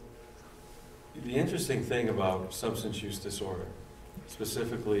 So the interesting thing about substance use disorder,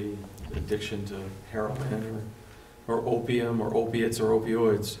 specifically addiction to heroin or opium or opiates or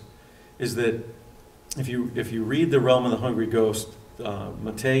opioids, is that if you read The Realm of the Hungry Ghost,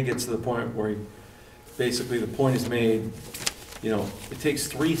 Mattei gets to the point where basically the point is made, it takes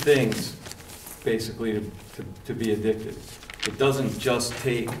three things basically to be addicted. It doesn't just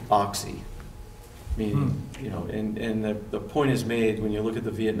take oxy, meaning, and the point is made when you look at the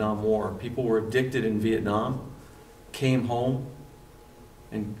Vietnam War. People were addicted in Vietnam, came home,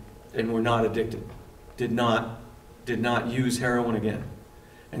 and were not addicted, did not use heroin again.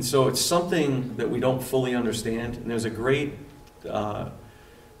 And so it's something that we don't fully understand. And there's a great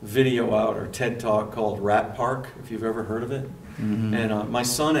video out, or TED Talk, called Rat Park, if you've ever heard of it. Mm-hmm. And my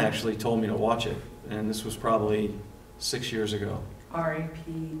son actually told me to watch it, and this was probably 6 years ago.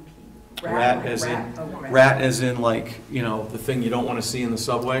 R-A-P-P. Rat as in like, the thing you don't want to see in the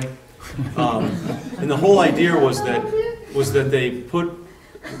subway. And the whole idea was that they put,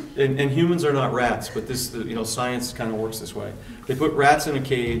 and humans are not rats, but this, science kind of works this way. They put rats in a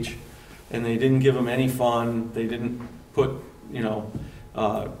cage, and they didn't give them any fun. They didn't put,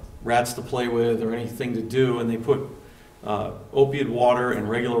 rats to play with or anything to do, and they put opioid water and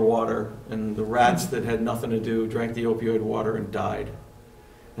regular water, and the rats that had nothing to do drank the opioid water and died.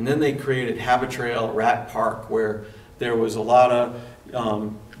 And then they created Habitrail Rat Park, where there was a lot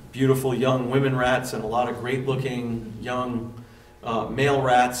of beautiful young women rats and a lot of great-looking young male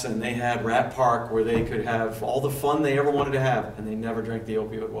rats, and they had Rat Park where they could have all the fun they ever wanted to have, and they never drank the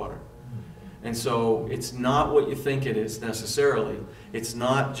opioid water. And so it's not what you think it is necessarily. It's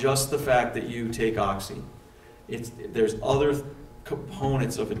not just the fact that you take oxy. There's other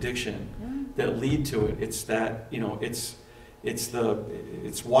components of addiction that lead to it. It's that,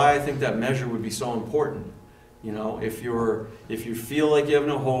 it's why I think that measure would be so important. If you feel like you have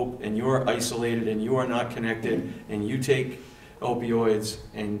no hope and you're isolated and you are not connected and you take opioids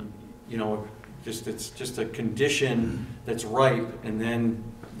and it's just a condition that's ripe, and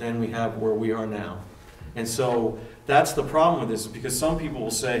then we have where we are now. And so that's the problem with this, because some people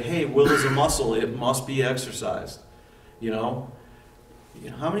will say, hey, will is a muscle, it must be exercised. How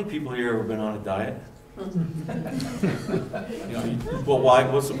many people here have ever been on a diet? Well, why?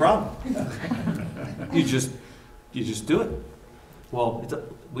 What's the problem? You just do it. Well,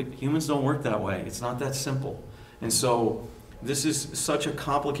 humans don't work that way. It's not that simple. And so this is such a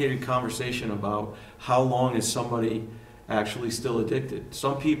complicated conversation about how long is somebody actually still addicted.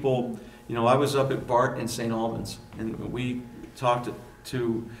 Some people, I was up at BART in St. Albans, and we talked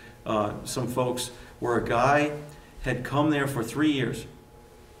to some folks where a guy had come there for 3 years,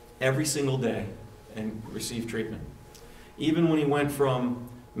 every single day, and received treatment. Even when he went from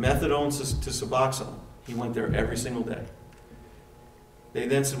methadone to Suboxone, He went there every single day. They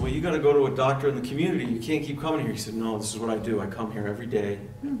then said, well, you got to go to a doctor in the community. You can't keep coming here. He said, no, this is what I do. I come here every day,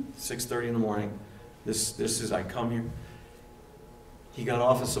 6:30 in the morning. This is, I come here. He got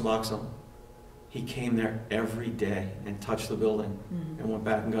off of Suboxone. He came there every day and touched the building and went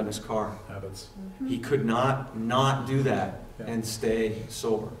back and got in his car. Habits. He could not do that Yeah. and stay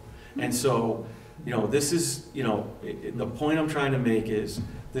sober. And so, this is, the point I'm trying to make is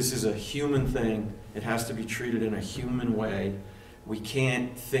this is a human thing. It has to be treated in a human way. We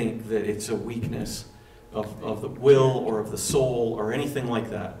can't think that it's a weakness of the will or of the soul or anything like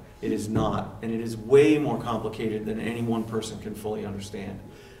that. It is not. And it is way more complicated than any one person can fully understand.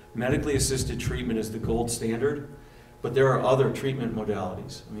 Medically assisted treatment is the gold standard, but there are other treatment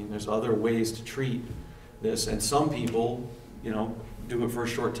modalities. I mean, there's other ways to treat this, and some people, do it for a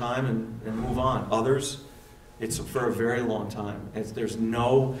short time and move on. Others, it's for a very long time. There's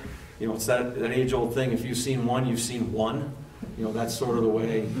no, it's that age-old thing, if you've seen one, you've seen one. That's sort of the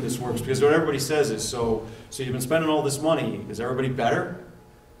way this works, because what everybody says is, so you've been spending all this money, is everybody better?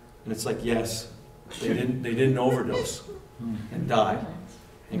 And it's like, yes, they didn't overdose and die.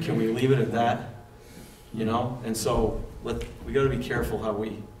 And can we leave it at that? And so we got to be careful how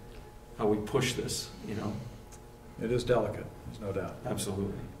we push this. It is delicate, there's no doubt.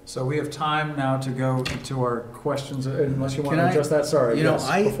 Absolutely. So we have time now to go to our questions, unless you want Can to I- address that, sorry, yes,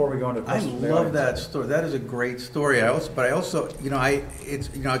 I before we go into I questions. from the love audience. that story. That is a great story. I was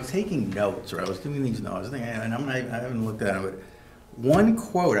taking notes, or I was doing these notes, and I haven't looked at it, but one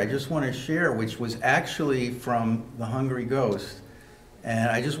quote I just want to share, which was actually from The Hungry Ghost,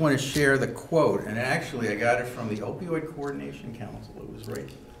 and I just want to share the quote, and actually I got it from the Opioid Coordination Council. It was right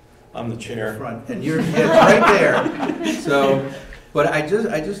I'm the in chair. front, and it's right there. So, but I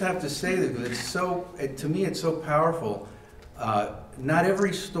just have to say that to me it's so powerful. Not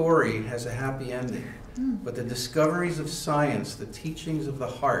every story has a happy ending, but the discoveries of science, the teachings of the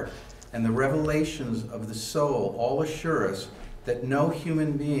heart, and the revelations of the soul all assure us that no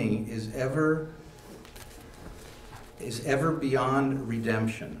human being is ever beyond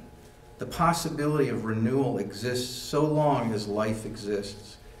redemption. The possibility of renewal exists so long as life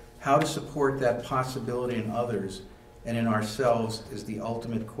exists. How to support that possibility in others and in ourselves is the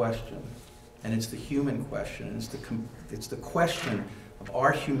ultimate question. And it's the human question. It's the question of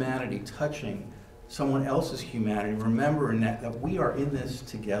our humanity touching someone else's humanity, remembering that we are in this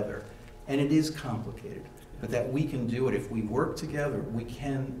together. And it is complicated, but that we can do it. If we work together, we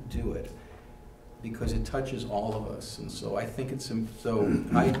can do it, because it touches all of us. And so I think I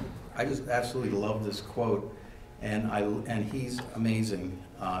just absolutely love this quote, and he's amazing.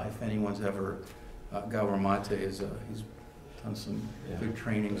 If anyone's ever, Gabor Mate he's done some good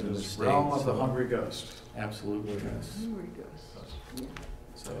trainings in the States. Realm of the so- Hungry Ghost. Absolutely, yes.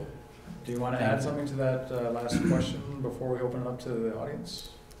 So, do you want to add something to that last question before we open it up to the audience?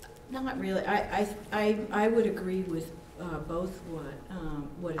 Not really. I would agree with both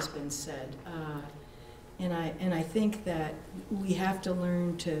what has been said. And I think that we have to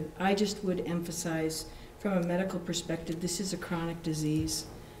learn to, I just would emphasize from a medical perspective, this is a chronic disease.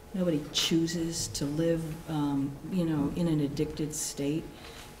 Nobody chooses to live, in an addicted state.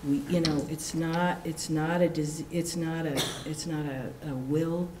 It's not a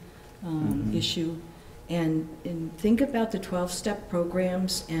will issue. And think about the 12-step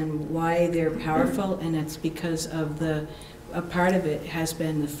programs and why they're powerful, and it's because of a part of it has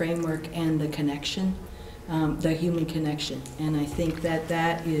been the framework and the connection, the human connection. And I think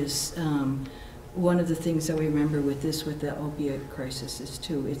that is one of the things that we remember with the opioid crisis is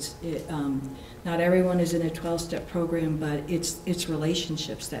too. Not everyone is in a 12-step program, but it's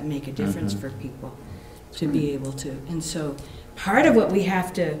relationships that make a difference for people to be able to. And so part of what we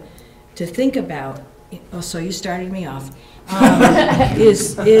have to think about, so you started me off,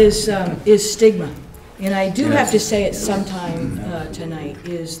 is stigma. And I do have to say it sometime tonight,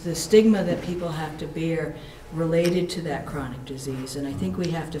 is the stigma that people have to bear related to that chronic disease. And I think we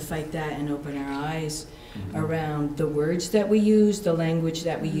have to fight that and open our eyes around the words that we use, the language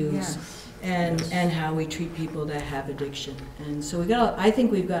that we use, and how we treat people that have addiction. And so I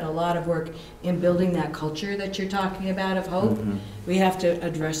think we've got a lot of work in building that culture that you're talking about of hope. We have to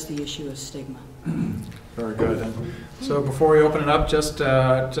address the issue of stigma. Very good. And so before we open it up, just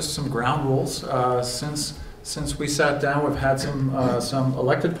some ground rules. Since we sat down, we've had some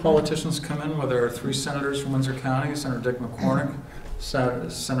elected politicians come in. There are 3 senators from Windsor County: Senator Dick McCormick,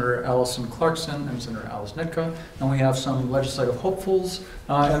 Senator Allison Clarkson, and Senator Alice Nitka. And we have some legislative hopefuls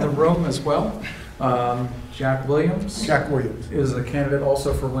in the room as well. Jack Williams is a candidate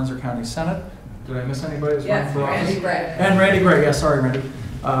also for Windsor County Senate. Did I miss anybody? Yeah, Randy Gray. And Randy Gray. Yeah, sorry, Randy.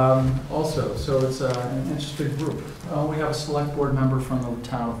 Also, so it's an interesting group. We have a select board member from the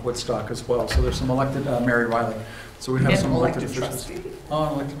town of Woodstock as well. So there's some elected, Mary Riley. So we have some elected officials. Oh,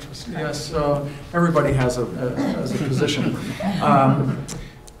 an elected trustee, yes. Everybody has a position.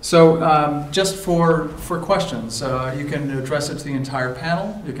 Just for questions, you can address it to the entire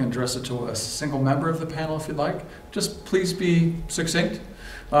panel. You can address it to a single member of the panel if you'd like. Just please be succinct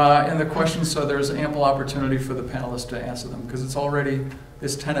in the questions so there's ample opportunity for the panelists to answer them, because it's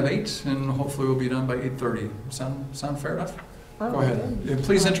 10 of 8 and hopefully we'll be done by 8:30. Sound fair enough? Go ahead.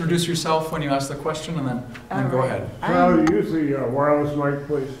 Please introduce yourself when you ask the question and then go ahead. Charlie, use the wireless mic,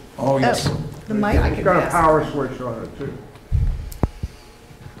 please. Oh, yes. The mic I It's can got a pass. power switch on it, too.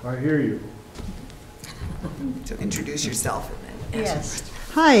 I hear you. So introduce yourself and then answer. Yes.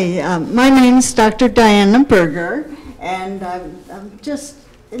 Hi, my name is Dr. Diana Berger, and I'm just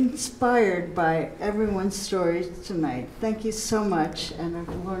inspired by everyone's stories tonight. Thank you so much, and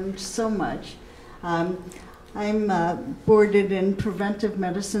I've learned so much. I'm boarded in preventive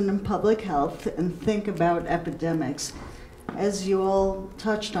medicine and public health and think about epidemics. As you all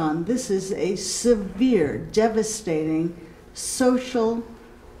touched on, this is a severe, devastating social,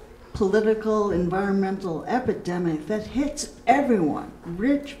 political, environmental epidemic that hits everyone,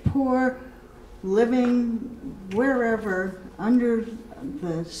 rich, poor, living wherever, under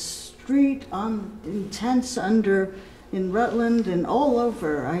the street, in tents in Rutland and all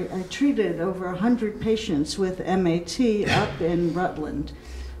over. I treated over 100 patients with MAT up in Rutland.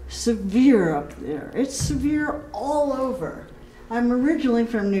 Severe up there. It's severe all over. I'm originally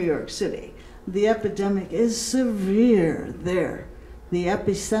from New York City. The epidemic is severe there. The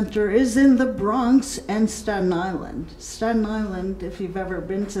epicenter is in the Bronx and Staten Island. Staten Island, if you've ever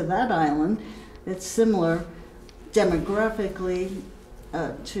been to that island, it's similar demographically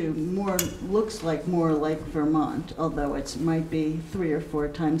looks more like Vermont, although it might be 3 or 4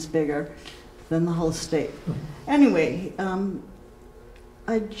 times bigger than the whole state. Anyway,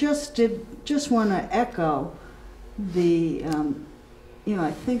 I just want to echo the,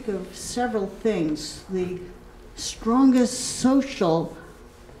 I think of several things. The strongest social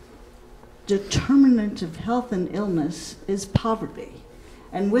determinant of health and illness is poverty.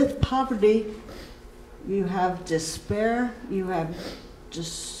 And with poverty, you have despair, you have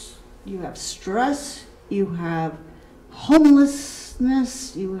stress, you have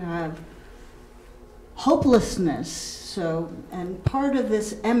homelessness, you have hopelessness. So, and part of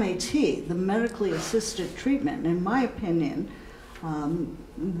this MAT, the medically assisted treatment, in my opinion,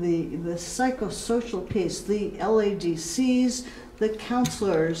 the psychosocial piece, the LADCs, the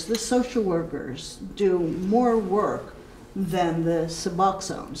counselors, the social workers do more work than the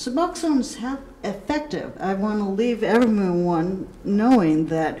Suboxone. Suboxone is effective. I want to leave everyone knowing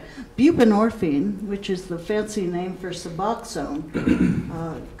that buprenorphine, which is the fancy name for Suboxone,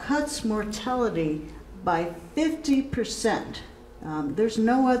 cuts mortality by 50%. There's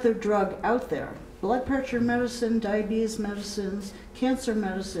no other drug out there. Blood pressure medicine, diabetes medicines, cancer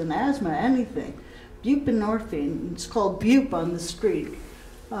medicine, asthma, anything. Buprenorphine, it's called Bupe on the street,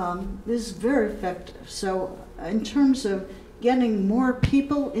 is very effective. So in terms of getting more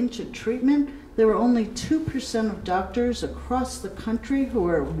people into treatment, there were only 2% of doctors across the country who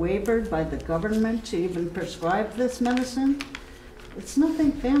were waivered by the government to even prescribe this medicine. It's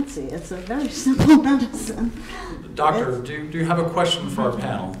nothing fancy. It's a very simple medicine. Doctor, do you have a question for our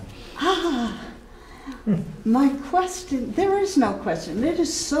panel? My question, there is no question. It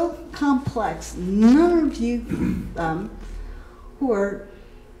is so complex. None of you who are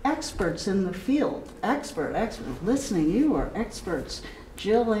experts in the field, listening, you are experts.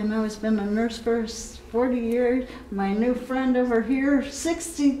 Jill, I know, has been a nurse for 40 years. My new friend over here,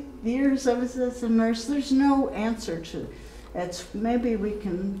 60 years as a nurse. There's no answer to it. Maybe we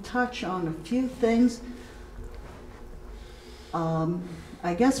can touch on a few things.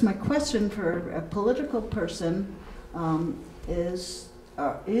 I guess my question for a political person is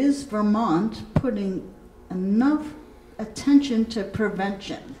Vermont putting enough attention to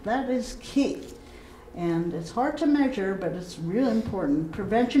prevention? That is key. And it's hard to measure, but it's really important.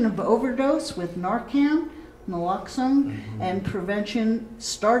 Prevention of overdose with Narcan, naloxone, and prevention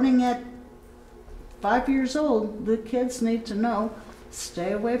starting at 5 years old. The kids need to know,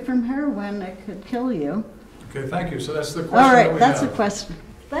 stay away from heroin, it could kill you. Okay, thank you. So that's the question. All right, that that's have. a question.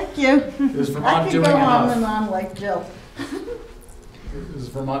 Thank you. Is I Vermont can doing go on enough? and on like Jill. Is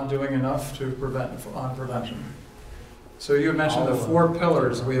Vermont doing enough to on prevention? So you had mentioned the 4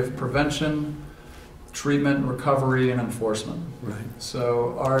 pillars. We have prevention, treatment, recovery, and enforcement. Right.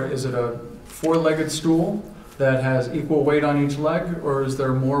 So is it a 4-legged stool that has equal weight on each leg, or is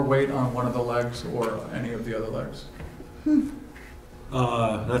there more weight on one of the legs or any of the other legs?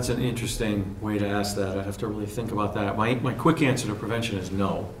 That's an interesting way to ask that. I'd have to really think about that. My quick answer to prevention is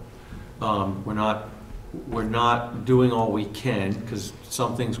no. We're not doing all we can, because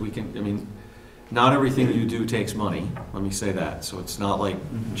some things we can, I mean, not everything you do takes money, let me say that. So it's not like,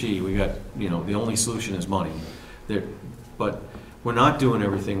 gee, we got, the only solution is money. But we're not doing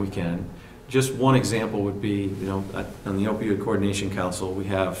everything we can. Just one example would be, on the Opioid Coordination Council, we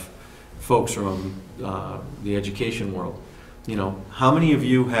have folks from the education world. How many of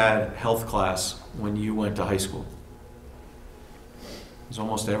you had health class when you went to high school? It was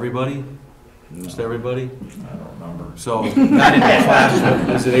almost everybody? Almost everybody? I don't remember. So, not in the classroom,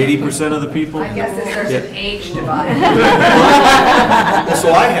 is it 80% of the people? I guess there's an age divide.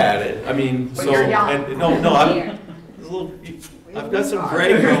 So I had it, I mean, But so, you're young. and, no, I've got some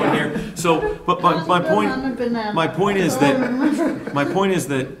gray growing here. So, but my point is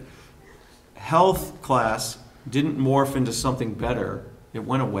that health class didn't morph into something better, it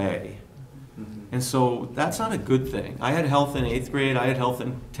went away. And so that's not a good thing. I had health in 8th grade, I had health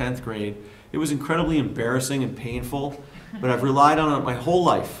in 10th grade. It was incredibly embarrassing and painful, but I've relied on it my whole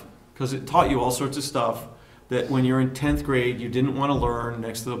life because it taught you all sorts of stuff that when you're in 10th grade you didn't want to learn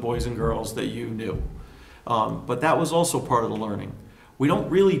next to the boys and girls that you knew. But that was also part of the learning. We don't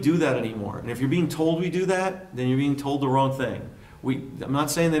really do that anymore. And if you're being told we do that, then you're being told the wrong thing. I'm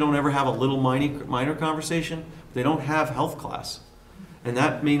not saying they don't ever have a little minor conversation, but they don't have health class. And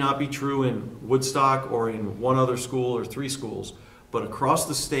that may not be true in Woodstock or in one other school or 3 schools, but across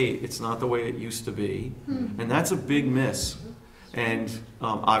the state, it's not the way it used to be. And that's a big miss. And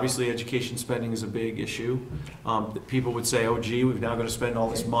obviously education spending is a big issue. People would say, oh gee, we've now got to spend all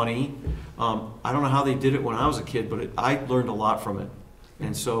this money. I don't know how they did it when I was a kid, but I learned a lot from it.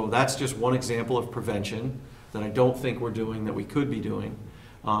 And so that's just one example of prevention that I don't think we're doing that we could be doing.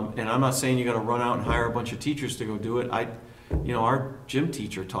 And I'm not saying you got to run out and hire a bunch of teachers to go do it. Our gym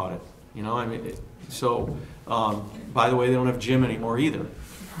teacher taught it. By the way, they don't have gym anymore either.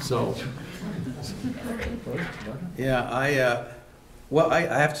 So. Yeah, I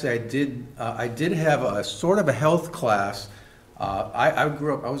have to say I did have a sort of a health class. I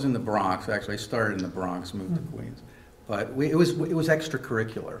grew up, I was in the Bronx, actually I started in the Bronx, moved to Queens. But it was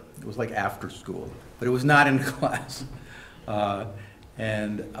extracurricular. It was like after school, but it was not in class. But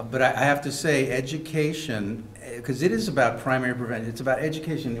I have to say education, because it is about primary prevention, it's about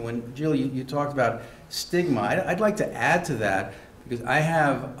education. When Jill, you talked about stigma, I'd like to add to that, because I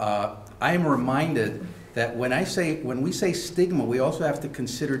am reminded that when we say stigma, we also have to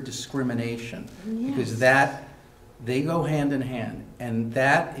consider discrimination, because they go hand in hand, and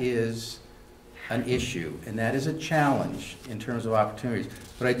that is an issue, and that is a challenge in terms of opportunities.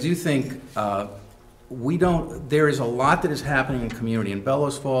 But I do think there is a lot that is happening in the community. In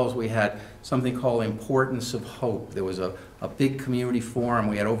Bellows Falls, we had something called Importance of Hope. There was a big community forum.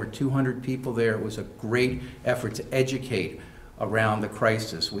 We had over 200 people there. It was a great effort to educate around the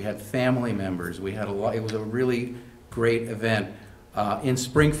crisis. We had family members. We had it was a really great event. In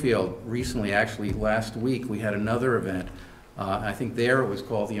Springfield, recently, actually last week, we had another event. I think there it was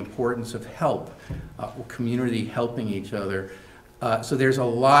called The Importance of Help, community helping each other. So there's a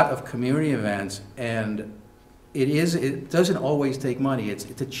lot of community events, and it doesn't always take money. It's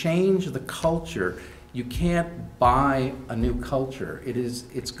to change the culture. You can't buy a new culture.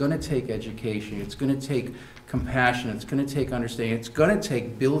 It's going to take education. It's going to take compassion. It's going to take understanding. It's going to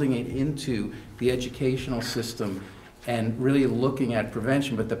take building it into the educational system and really looking at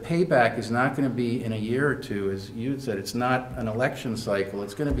prevention. But the payback is not going to be in a year or two, as you said. It's not an election cycle.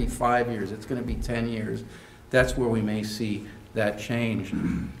 It's going to be 5 years. It's going to be 10 years. That's where we may see that change.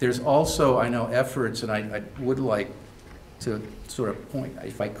 There's also, I know, efforts, and I would like to sort of point,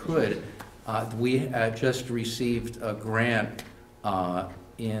 if I could, we just received a grant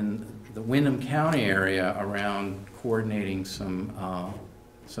in the Windham County area around coordinating some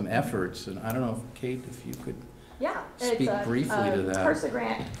efforts, and I don't know, Kate, if you could speak briefly to that. HRSA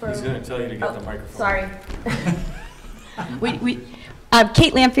grant for. He's going to tell you to get the microphone. Sorry.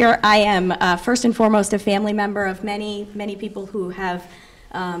 Kate Lamphere, I am first and foremost a family member of many, many people who have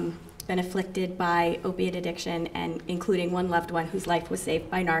been afflicted by opiate addiction, and including one loved one whose life was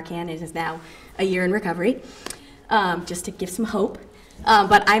saved by Narcan and is now a year in recovery, just to give some hope.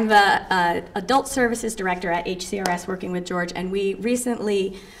 But I'm the Adult Services Director at HCRS working with George, and we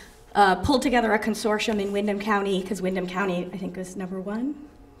recently pulled together a consortium in Windham County, because Windham County, I think, was #1?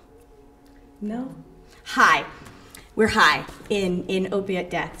 No? High. We're high in opiate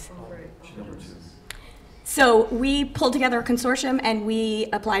deaths. So we pulled together a consortium and we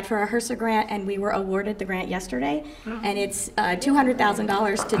applied for a HRSA grant and we were awarded the grant yesterday. And it's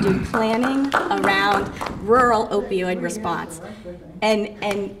 $200,000 to do planning around rural opioid response.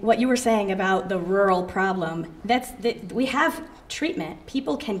 And what you were saying about the rural problem, we have treatment.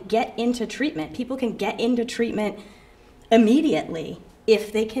 People can get into treatment. People can get into treatment immediately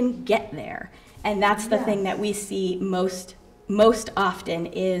if they can get there. And that's the thing that we see most often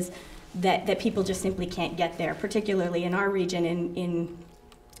is that people just simply can't get there, particularly in our region in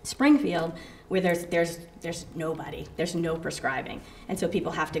Springfield, where there's nobody, there's no prescribing. And so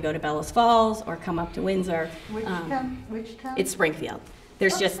people have to go to Bellows Falls or come up to Windsor. Which town? Which town? It's Springfield.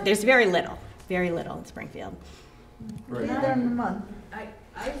 There's very little in Springfield. Be there in a month.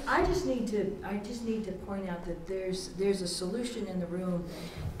 I just need to point out that there's a solution in the room,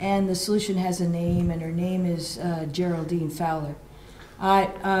 and the solution has a name, and her name is Geraldine Fowler.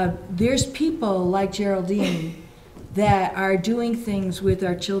 There's people like Geraldine that are doing things with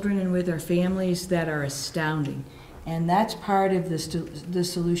our children and with our families that are astounding. And that's part of the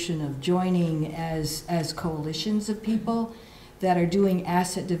solution of joining as coalitions of people that are doing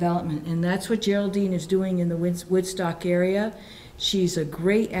asset development. And that's what Geraldine is doing in the Woodstock area. She's a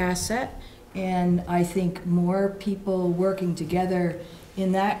great asset, and I think more people working together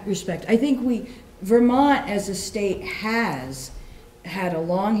in that respect. I think Vermont as a state has had a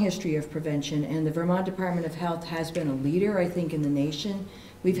long history of prevention, and the Vermont Department of Health has been a leader, I think, in the nation.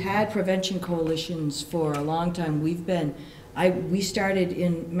 We've had prevention coalitions for a long time. We started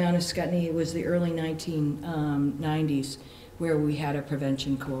in Mount Escutney, it was the early 1990s, where we had a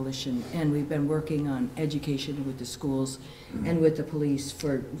prevention coalition, and we've been working on education with the schools and with the police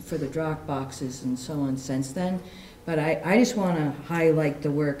for the drop boxes and so on since then. But I just want to highlight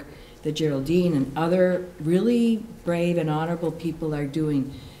the work that Geraldine and other really brave and honorable people are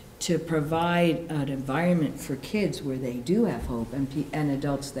doing to provide an environment for kids where they do have hope and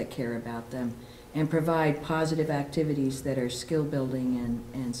adults that care about them, and provide positive activities that are skill building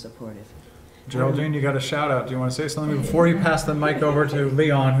and supportive. Geraldine, you got a shout out. Do you want to say something before you pass the mic over to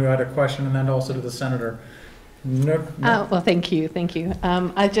Leon, who had a question, and then also to the senator? No. Well, thank you. I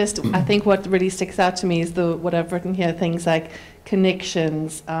think what really sticks out to me is what I've written here, things like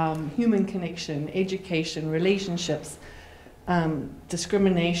connections, human connection, education, relationships,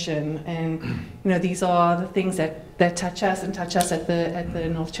 discrimination, and these are the things that touch us and touch us at the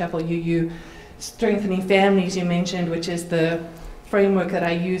North Chapel UU. Strengthening families, you mentioned, which is the framework that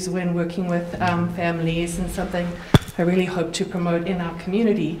I use when working with families, and something I really hope to promote in our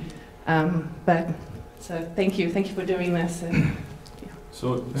community. So thank you for doing this. And, yeah.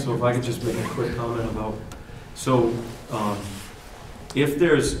 So if I could just make a quick comment about, if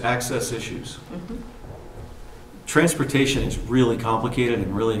there's access issues, transportation is really complicated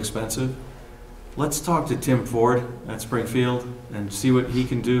and really expensive. Let's talk to Tim Ford at Springfield and see what he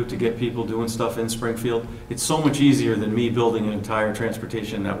can do to get people doing stuff in Springfield. It's so much easier than me building an entire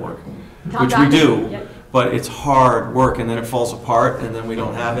transportation network, which we do. Yep. But it's hard work, and then it falls apart, and then we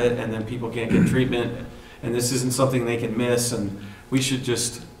don't have it, and then people can't get treatment, and this isn't something they can miss, and we should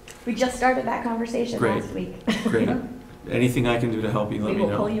just... We just started that conversation last week. Great. Anything I can do to help you, let me know.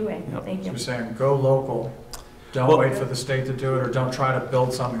 We will pull you in. Yep. Thank you. So you're saying go local, don't wait for the state to do it, or don't try to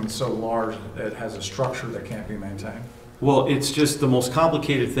build something so large that it has a structure that can't be maintained. Well, it's just the most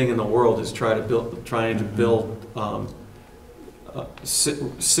complicated thing in the world is trying to build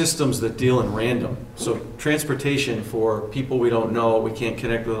systems that deal in random. So transportation for people we don't know, we can't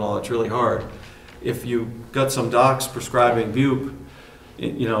connect with all, it's really hard. If you got some docs prescribing Bupe,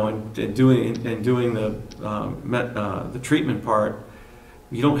 and doing the treatment part,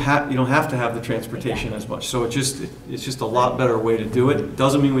 you don't have to have the transportation as much. So it's just a lot better way to do it.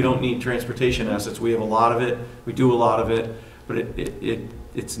 Doesn't mean we don't need transportation assets. We have a lot of it. We do a lot of it, but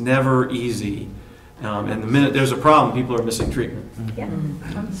it's never easy. And the minute there's a problem, people are missing treatment. Yeah.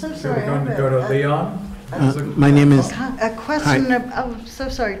 I'm so So sorry. we're going to go to Leon. My name is... A question, I'm so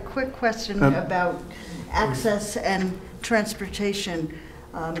sorry, quick question about access and transportation.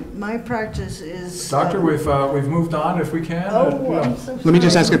 My practice is... Doctor, we've moved on if we can. I'm so Let me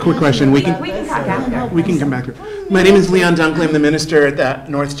just ask a quick question. We can talk after. We can come back to it. My name is Leon Dunkley. I'm the minister at the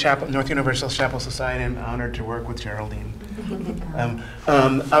North Universal Chapel Society, and honored to work with Geraldine.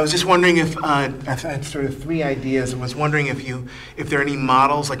 I was just wondering if I had sort of three ideas. I was wondering if there are any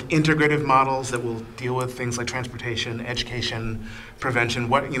models, like integrative models, that will deal with things like transportation, education, prevention.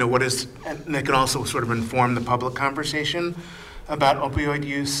 What is, and that can also sort of inform the public conversation about opioid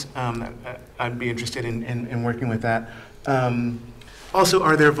use. I'd be interested in working with that. Also,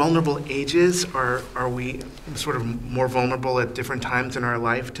 are there vulnerable ages? Are we sort of more vulnerable at different times in our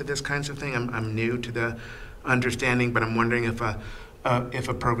life to this kinds of thing? I'm new to the understanding, but I'm wondering if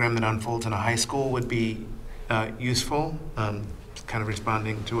a program that unfolds in a high school would be useful, kind of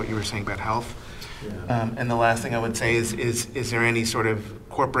responding to what you were saying about health. Yeah. And the last thing I would say is there any sort of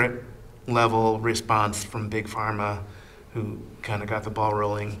corporate level response from Big Pharma who kind of got the ball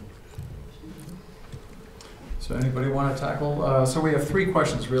rolling? So anybody want to tackle? So we have three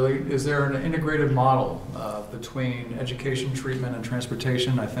questions, really. Is there an integrated model between education, treatment, and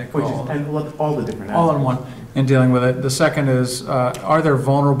transportation? I think All the different all in one in dealing with it. The second is, are there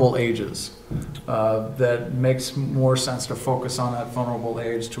vulnerable ages that makes more sense to focus on that vulnerable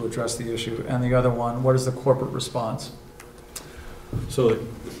age to address the issue? And the other one, what is the corporate response? So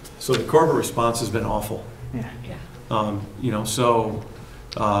the corporate response has been awful. Yeah.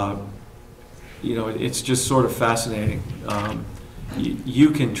 It's just sort of fascinating.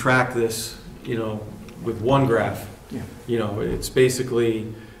 You can track this, with one graph. Yeah. It's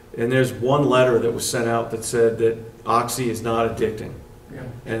basically, and there's one letter that was sent out that said that Oxy is not addicting. Yeah.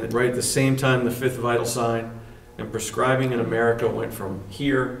 And right at the same time, the fifth vital sign and prescribing in America went from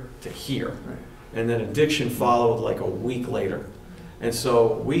here to here. Right. And then addiction followed like a week later. And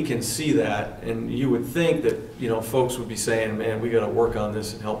so we can see that, and you would think that, folks would be saying, man, we got to work on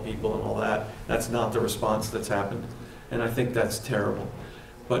this and help people and all that. That's not the response that's happened. And I think that's terrible.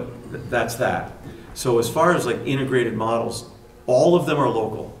 But that's that. So as far as like integrated models, all of them are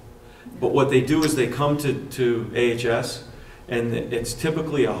local. But what they do is they come to AHS, and it's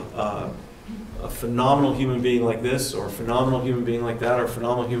typically a phenomenal human being like this, or a phenomenal human being like that, or a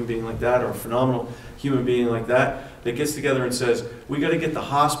phenomenal human being like that, or a phenomenal human being like that gets together and says, we got to get the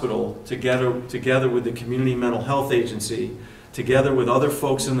hospital together with the community mental health agency, together with other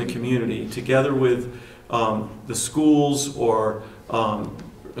folks in the community, together with the schools or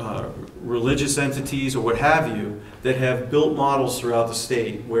religious entities or what have you, that have built models throughout the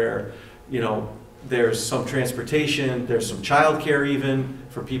state where, there's some transportation, there's some childcare even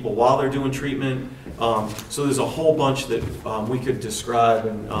for people while they're doing treatment. So there's a whole bunch that we could describe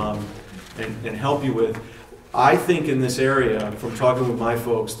and help you with. I think in this area, from talking with my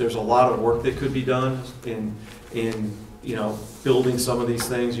folks, there's a lot of work that could be done in building some of these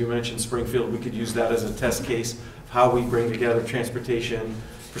things. You mentioned Springfield. We could use that as a test case of how we bring together transportation,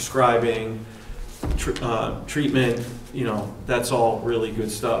 prescribing, treatment. That's all really good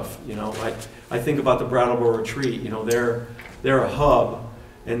stuff. I think about the Brattleboro Retreat. They're a hub,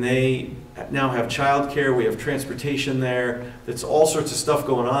 and they now have childcare. We have transportation there. That's all sorts of stuff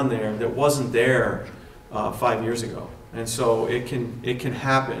going on there that wasn't there 5 years ago. And so it can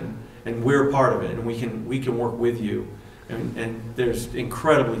happen, and we're part of it, and we can work with you. And there's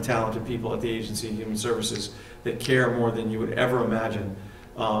incredibly talented people at the Agency of Human Services that care more than you would ever imagine.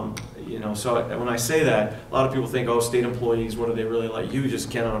 So when I say that, a lot of people think, oh, state employees, what are they really like? You just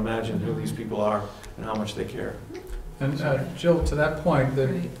cannot imagine who these people are and how much they care. And Jill, to that point,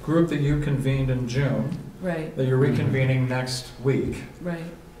 the group that you convened in June, Right, that you're reconvening next week, right.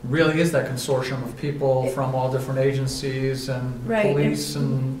 really is that consortium of people from all different agencies and Right, police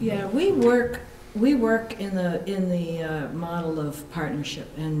and Yeah, we work in the model of partnership,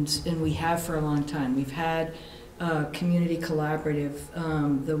 and we have for a long time. We've had community collaborative,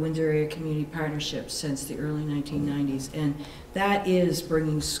 the Windsor Area Community Partnership, since the early 1990s, and that is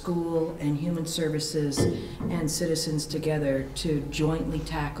bringing school and human services and citizens together to jointly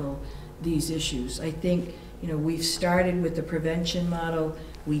tackle these issues. I think we've started with the prevention model.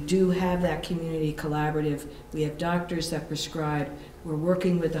 We do have that community collaborative. We have doctors that prescribe. We're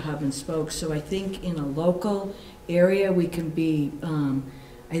working with the hub and spoke. So I think in a local area we can be,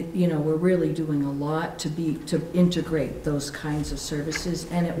 we're really doing a lot to integrate those kinds of services,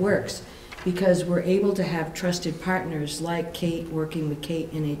 and it works because we're able to have trusted partners like Kate, working with Kate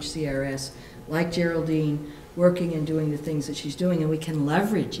in HCRS, like Geraldine, working and doing the things that she's doing, and we can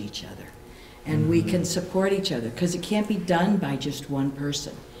leverage each other. And we can support each other, because it can't be done by just one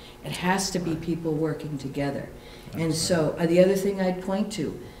person. It has to be people working together. And so the other thing I'd point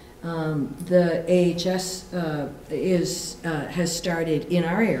to, the AHS has started in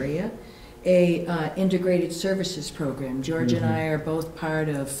our area a integrated services program. George and I are both part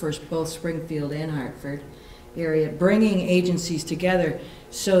of both Springfield and Hartford area, bringing agencies together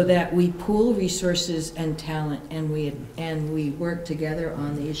so that we pool resources and talent, and we work together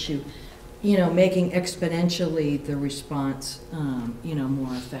on the issue, making exponentially the response,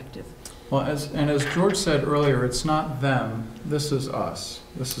 more effective. well, as George said earlier, it's not them. This is us.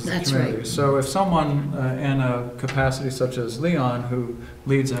 This is the That's community. right. So if someone in a capacity such as Leon, who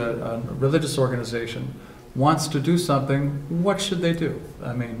leads a religious organization, wants to do something, what should they do?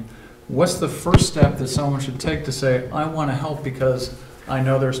 I mean, what's the first step that someone should take to say, I want to help because I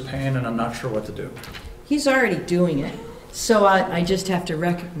know there's pain and I'm not sure what to do? He's already doing it, so I just have to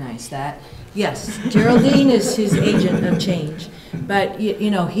recognize that. Yes, Geraldine is his agent of change, but you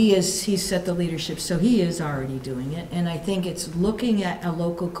know, he's set the leadership, so he is already doing it. And I think it's looking at a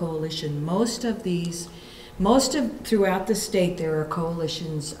local coalition. Throughout the state, there are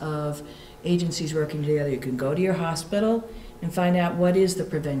coalitions of agencies working together. You can go to your hospital and find out what is the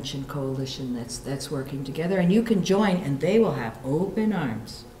prevention coalition that's working together, and you can join, and they will have open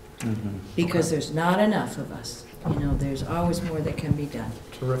arms, because there's not enough of us. You know, there's always more that can be done.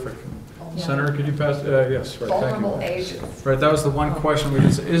 Terrific. Senator, could you pass? Yes, right, Vulnerable thank you. ages. Right, that was the one question we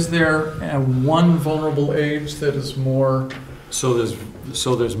did. Is there one vulnerable age that is more? So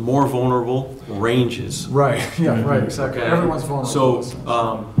there's more vulnerable ranges. Right, yeah, right, exactly. Okay. Everyone's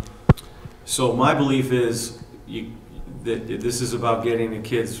vulnerable. So my belief is that this is about getting the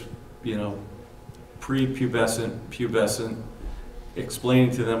kids, you know, pre-pubescent, pubescent,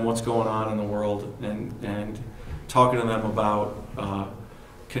 explaining to them what's going on in the world, and talking to them about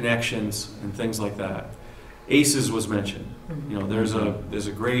connections and things like that. ACEs was mentioned. You know, there's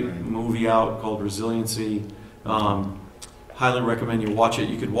a great movie out called Resiliency. Highly recommend you watch it.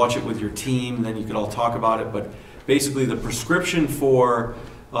 You could watch it with your team, then you could all talk about it. But basically, the prescription for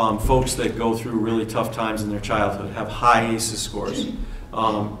folks that go through really tough times in their childhood, have high ACEs scores,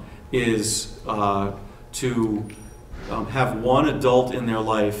 is to have one adult in their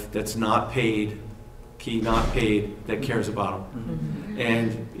life that's not paid, that cares about them.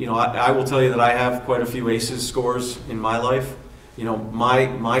 And you know, I will tell you that I have quite a few ACEs scores in my life. You know,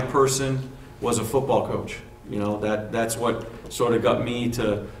 my person was a football coach. You know, that's what sort of got me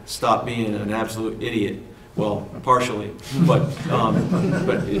to stop being an absolute idiot. Well, partially, but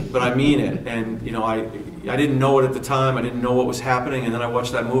I mean it. And you know, I didn't know it at the time. I didn't know what was happening, and then I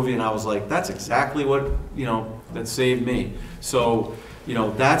watched that movie, and I was like, that's exactly what, you know, that saved me. So, you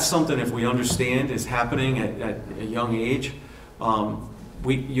know, that's something, if we understand is happening at a young age,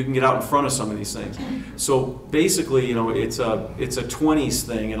 you can get out in front of some of these things. So basically, you know, it's a 20s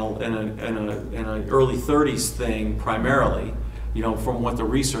thing and an early 30s thing primarily. You know, from what the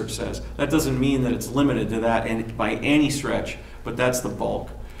research says. That doesn't mean that it's limited to that and by any stretch, but that's the bulk.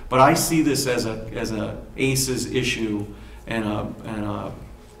 But I see this as a ACEs issue and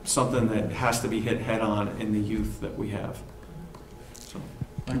something that has to be hit head on in the youth that we have. So,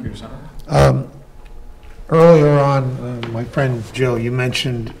 thank you, Senator. Earlier on, my friend Jill, you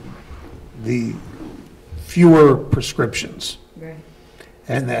mentioned the fewer prescriptions. Right.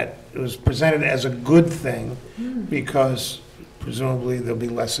 And that it was presented as a good thing because presumably there'll be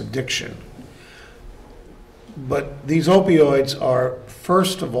less addiction. But these opioids are,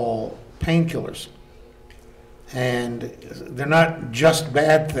 first of all, painkillers. And they're not just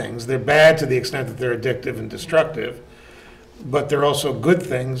bad things. They're bad to the extent that they're addictive and destructive, but they're also good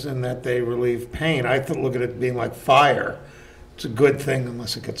things in that they relieve pain. I look at it being like fire. It's a good thing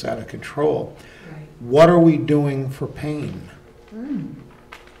unless it gets out of control. Right. What are we doing for pain?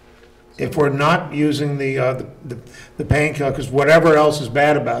 If we're not using the painkiller, because whatever else is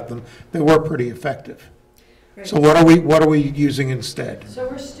bad about them, they were pretty effective. Right. So what are we using instead? So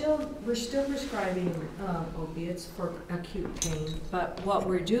we're still prescribing opiates for acute pain, but what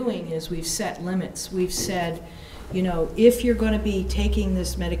we're doing is we've set limits. We've said, you know, if you're going to be taking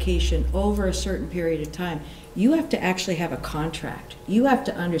this medication over a certain period of time, you have to actually have a contract. You have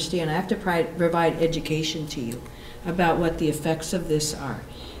to understand. I have to provide education to you about what the effects of this are.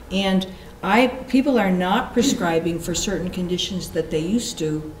 And people are not prescribing for certain conditions that they used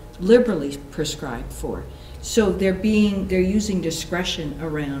to liberally prescribe for. So they're using discretion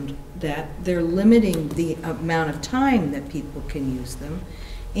around that. They're limiting the amount of time that people can use them.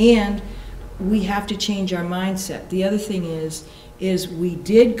 And we have to change our mindset. The other thing is we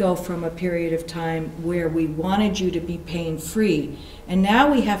did go from a period of time where we wanted you to be pain-free, and now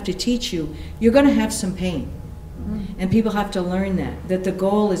we have to teach you, you're going to have some pain. And people have to learn that the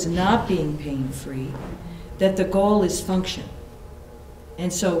goal is not being pain-free, that the goal is function.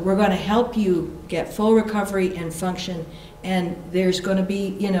 And so we're going to help you get full recovery and function, and there's going to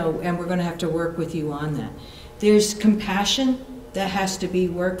be, you know, and we're going to have to work with you on that. There's compassion that has to be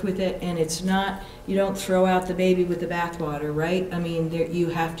worked with it, and it's not, you don't throw out the baby with the bathwater, right? I mean, you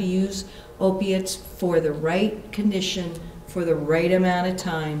have to use opiates for the right condition, for the right amount of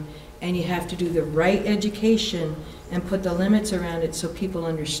time, and you have to do the right education and put the limits around it so people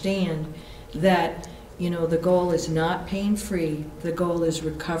understand that, you know, the goal is not pain-free. The goal is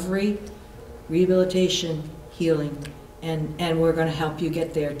recovery, rehabilitation, healing, and we're going to help you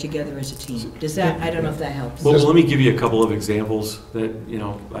get there together as a team. Does that, I don't know if that helps. Well, let me give you a couple of examples that,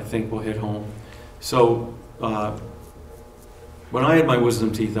 I think will hit home. So, when I had my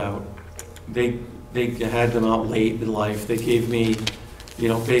wisdom teeth out, they had them out late in life. They gave me,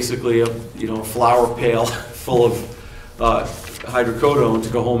 basically a flour pail full of hydrocodone to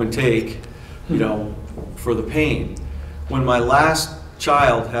go home and take, for the pain. When my last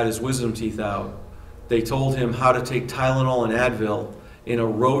child had his wisdom teeth out, they told him how to take Tylenol and Advil in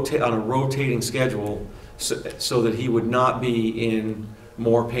on a rotating schedule so that he would not be in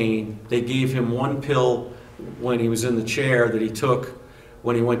more pain. They gave him one pill when he was in the chair that he took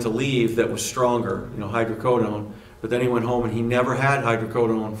when he went to leave that was stronger, hydrocodone. But then he went home and he never had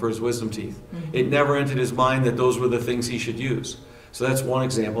hydrocodone for his wisdom teeth. Mm-hmm. It never entered his mind that those were the things he should use. So that's one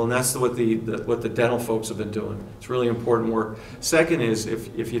example, and that's what the dental folks have been doing. It's really important work. Second is,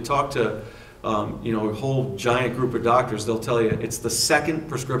 if you talk to a whole giant group of doctors, they'll tell you it's the second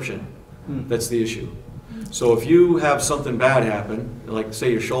prescription that's the issue. So if you have something bad happen, like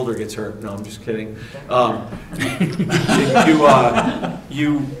say your shoulder gets hurt, no, I'm just kidding.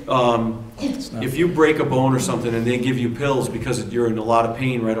 If you break a bone or something and they give you pills because you're in a lot of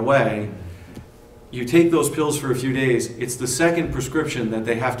pain right away, you take those pills for a few days, it's the second prescription that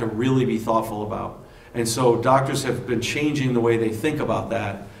they have to really be thoughtful about. And so doctors have been changing the way they think about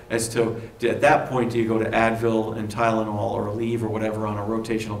that as to, at that point, do you go to Advil and Tylenol or Aleve or whatever on a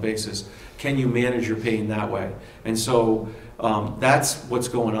rotational basis? Can you manage your pain that way? And so that's what's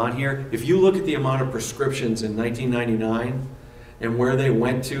going on here. If you look at the amount of prescriptions in 1999 and where they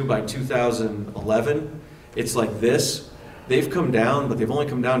went to by 2011, it's like this. They've come down, but they've only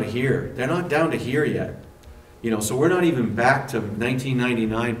come down to here. They're not down to here yet. So we're not even back to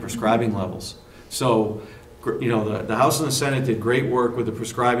 1999 prescribing levels. So, the House and the Senate did great work with the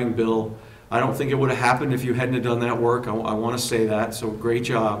prescribing bill. I don't think it would have happened if you hadn't have done that work. I want to say that, so great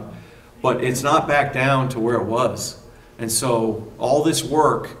job. But it's not back down to where it was. And so all this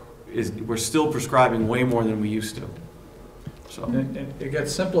work, we're still prescribing way more than we used to. So it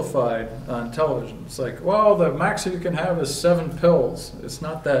gets simplified on television. It's like, well, the max you can have is 7 pills. It's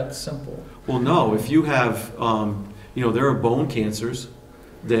not that simple. Well, no. If you have, there are bone cancers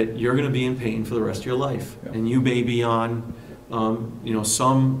that you're going to be in pain for the rest of your life, yeah. And you may be on,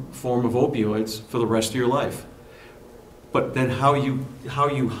 some form of opioids for the rest of your life. But then how you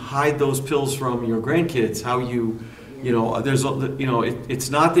hide those pills from your grandkids, it's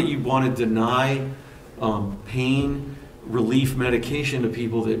not that you want to deny pain relief medication to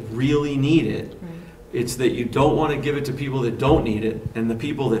people that really need it. Right. It's that you don't want to give it to people that don't need it, and the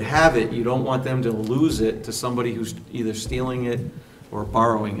people that have it, you don't want them to lose it to somebody who's either stealing it or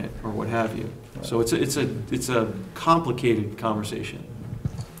borrowing it or what have you. Right. So it's a complicated conversation.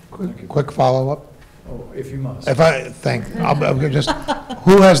 Quick follow-up. Oh, if you must. I'll just,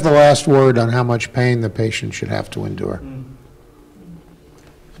 who has the last word on how much pain the patient should have to endure?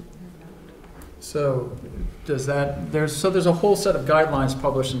 So there's a whole set of guidelines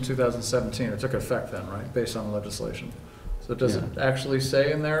published in 2017. It took effect then, right, based on the legislation. So does it actually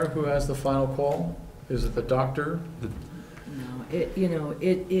say in there who has the final call? Is it the doctor? No,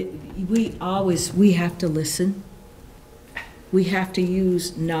 we have to listen. We have to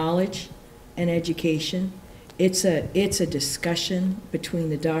use knowledge and education. It's a discussion between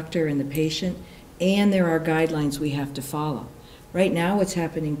the doctor and the patient, and there are guidelines we have to follow. Right now, what's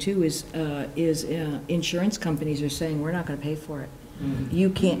happening too is insurance companies are saying we're not going to pay for it. Mm-hmm. You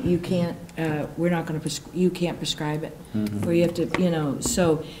can't prescribe it, mm-hmm. Or you have to,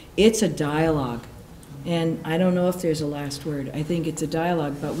 so it's a dialogue. And I don't know if there's a last word. I think it's a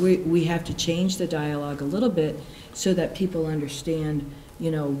dialogue, but we have to change the dialogue a little bit so that people understand,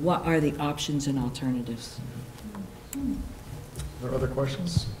 what are the options and alternatives. Are there other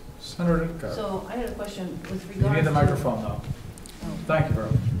questions? Senator Ditka. So I had a question with regard to... You need the microphone, though. Thank you,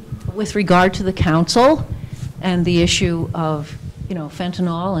 Barbara. With regard to the council and the issue of,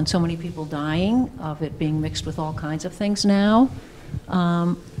 fentanyl and so many people dying, of it being mixed with all kinds of things now,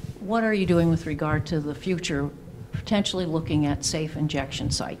 what are you doing with regard to the future, potentially looking at safe injection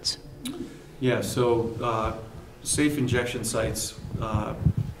sites? Yeah, so safe injection sites,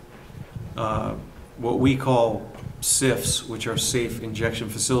 what we call SIFs, which are safe injection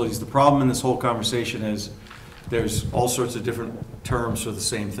facilities. The problem in this whole conversation is there's all sorts of different terms for the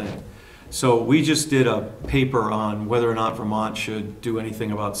same thing. So we just did a paper on whether or not Vermont should do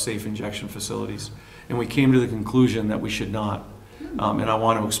anything about safe injection facilities. And we came to the conclusion that we should not. And I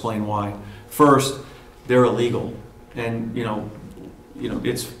want to explain why. First, they're illegal. And,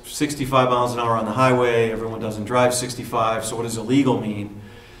 it's 65 miles an hour on the highway. Everyone doesn't drive 65. So what does illegal mean?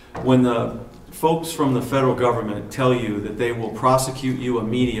 When the folks from the federal government tell you that they will prosecute you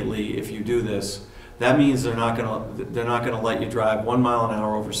immediately if you do this, that means they're not gonna let you drive 1 mile an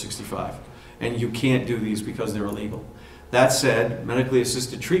hour over 65. And you can't do these because they're illegal. That said, medically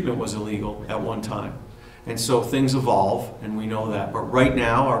assisted treatment was illegal at one time. And so things evolve, and we know that. But right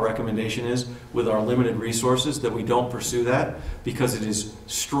now, our recommendation is, with our limited resources, that we don't pursue that because it is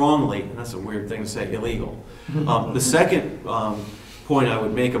strongly, and that's a weird thing to say, illegal. The second point I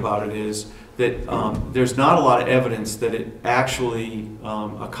would make about it is that there's not a lot of evidence that it actually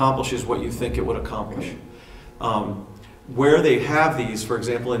accomplishes what you think it would accomplish. Where they have these, for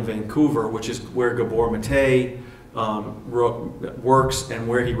example, in Vancouver, which is where Gabor Mate works and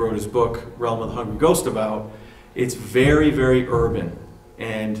where he wrote his book, Realm of the Hungry Ghost, about, it's very, very urban.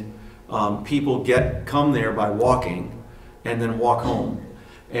 And people come there by walking and then walk home.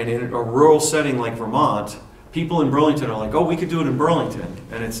 And in a rural setting like Vermont, people in Burlington are like, oh, we could do it in Burlington.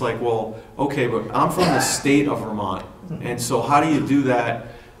 And it's like, well, okay, but I'm from the state of Vermont. And so how do you do that,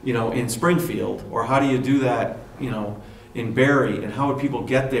 in Springfield? Or how do you do that, in Barrie? And how would people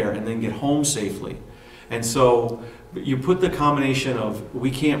get there and then get home safely? And so you put the combination of,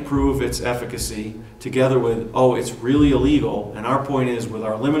 we can't prove its efficacy, together with, oh, it's really illegal. And our point is, with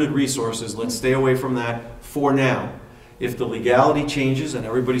our limited resources, let's stay away from that for now. If the legality changes, and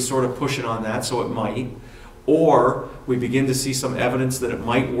everybody's sort of pushing on that, so it might, or we begin to see some evidence that it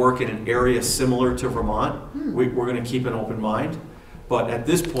might work in an area similar to Vermont, we're going to keep an open mind. But at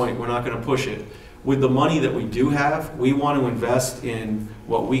this point, we're not going to push it. With the money that we do have, we want to invest in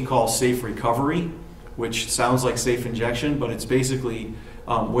what we call safe recovery, which sounds like safe injection, but it's basically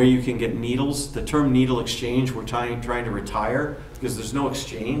where you can get needles. The term needle exchange, we're trying to retire because there's no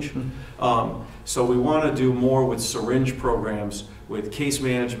exchange. So we want to do more with syringe programs, with case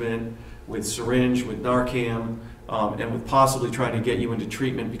management, with syringe, with Narcan, and with possibly trying to get you into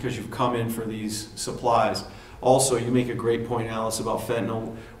treatment because you've come in for these supplies. Also, you make a great point, Alice, about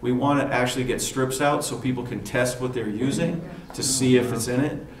fentanyl. We want to actually get strips out so people can test what they're using to see if it's in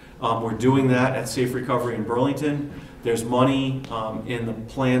it. We're doing that at Safe Recovery in Burlington. There's money in the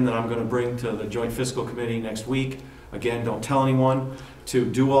plan that I'm going to bring to the Joint Fiscal Committee next week. Again, don't tell anyone, to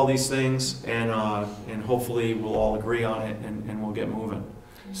do all these things, and hopefully we'll all agree on it and we'll get moving.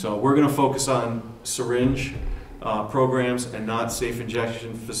 So we're going to focus on syringe programs and not safe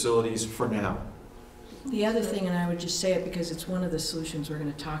injection facilities for now. The other thing, and I would just say it because it's one of the solutions we're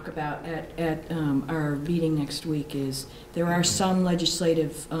going to talk about at our meeting next week, is there are some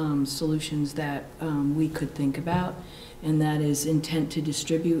legislative solutions that we could think about, and that is intent to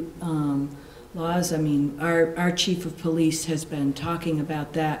distribute laws. I mean, our chief of police has been talking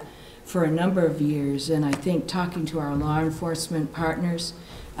about that for a number of years, and I think talking to our law enforcement partners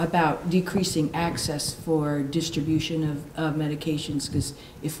about decreasing access for distribution of medications, because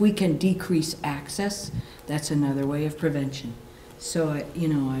if we can decrease access, that's another way of prevention. So, I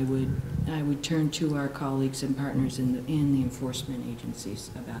would turn to our colleagues and partners in the enforcement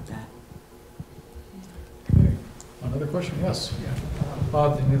agencies about that. Okay. Another question? Yes.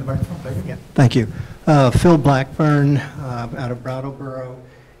 Bob, do you need the microphone? Thank you. Yeah, thank you. Phil Blackburn, out of Brattleboro,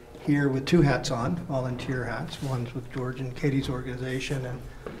 here with two hats on, volunteer hats. One's with George and Katie's organization, and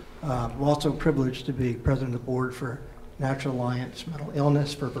I'm also privileged to be president of the board for Natural Alliance Mental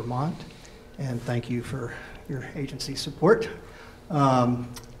Illness for Vermont, and thank you for your agency support. And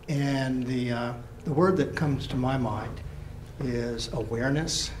the word that comes to my mind is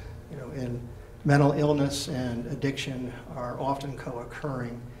awareness. In mental illness and addiction are often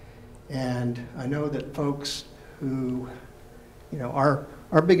co-occurring, and I know that folks who,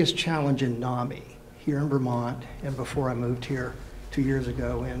 our biggest challenge in NAMI here in Vermont, and before I moved here 2 years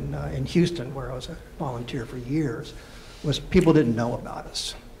ago in Houston, where I was a volunteer for years, was people didn't know about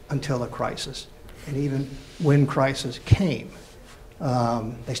us until a crisis. And even when crisis came,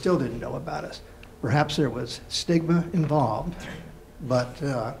 they still didn't know about us. Perhaps there was stigma involved,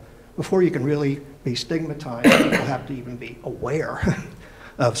 but before you can really be stigmatized, people have to even be aware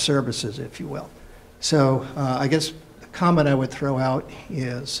of services, if you will. So I guess the comment I would throw out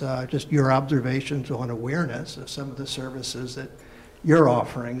is just your observations on awareness of some of the services that you're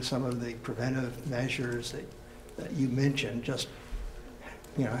offering, some of the preventive measures that you mentioned. Just,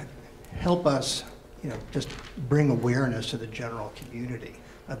 help us, just bring awareness to the general community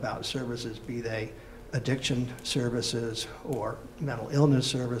about services, be they addiction services or mental illness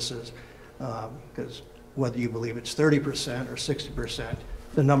services, because whether you believe it's 30% or 60%,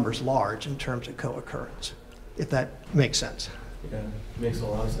 the number's large in terms of co-occurrence, if that makes sense. Yeah, it makes a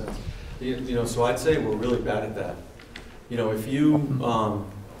lot of sense. So I'd say we're really bad at that.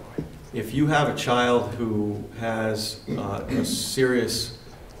 If you have a child who has a serious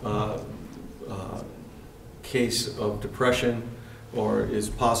case of depression, or is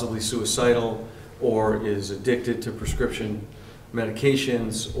possibly suicidal, or is addicted to prescription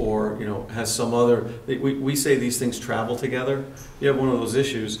medications, or has some other, we say these things travel together. You have one of those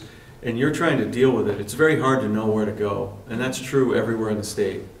issues and you're trying to deal with it, it's very hard to know where to go, and that's true everywhere in the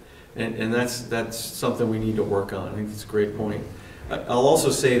state, and that's something we need to work on. I think it's a great point. I'll also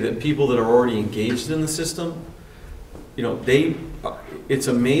say that people that are already engaged in the system, it's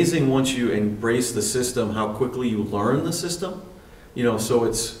amazing once you embrace the system how quickly you learn the system. So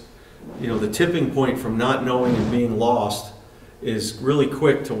it's, the tipping point from not knowing and being lost is really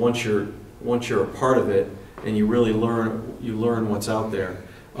quick to once you're a part of it and you really learn what's out there.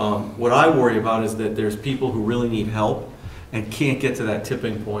 What I worry about is that there's people who really need help and can't get to that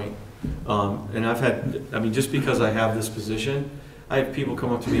tipping point. And I've had, just because I have this position, I have people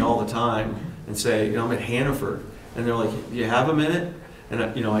come up to me all the time and say, I'm at Hannaford, and they're like, you have a minute? And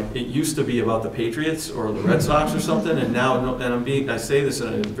it used to be about the Patriots or the Red Sox or something, and now, I say this in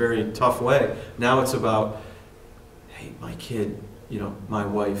a very tough way, now it's about, hey, my kid, my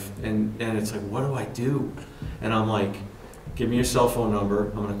wife, and it's like, what do I do? And I'm like, give me your cell phone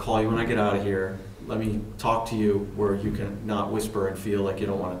number, I'm gonna call you when I get out of here, let me talk to you where you can not whisper and feel like you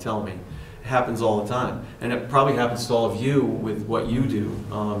don't want to tell me. It happens all the time, and it probably happens to all of you with what you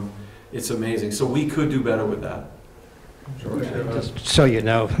do. It's amazing, so we could do better with that. Just so you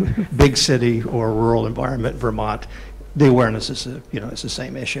know, big city or rural environment, Vermont, the awareness is, it's the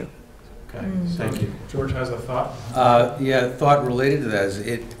same issue. Okay, thank you. George has a thought? Yeah, thought related to that is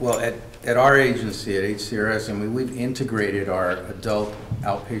at our agency, at HCRS, we've integrated our adult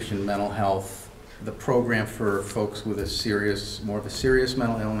outpatient mental health, the program for folks with more of a serious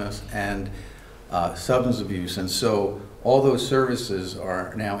mental illness and substance abuse. And so all those services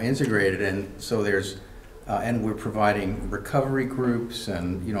are now integrated, and so there's and we're providing recovery groups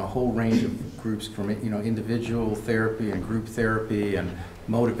and a whole range of groups from individual therapy and group therapy and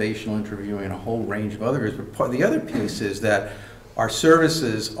motivational interviewing and a whole range of other groups. But the other piece is that our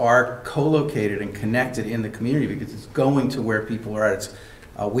services are co-located and connected in the community because it's going to where people are at.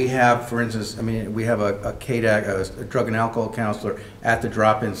 We have, for instance, we have a KDAC, a drug and alcohol counselor at the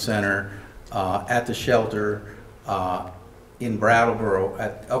drop-in center, at the shelter, in Brattleboro,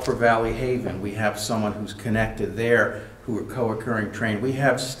 at Upper Valley Haven. We have someone who's connected there who are co-occurring trained. We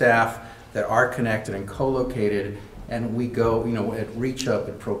have staff that are connected and co-located, and we go, at Reach Up,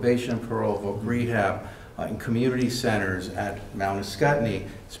 at Probation and Parole, Voc Rehab, in community centers, at Mount Escutney,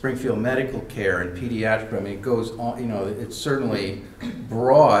 Springfield Medical Care, and pediatric. It goes on. It's certainly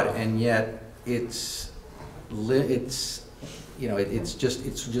broad, and yet it's just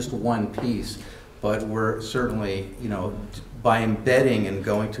one piece. But we're certainly, by embedding and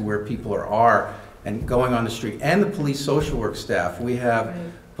going to where people are and going on the street, and the police social work staff. We have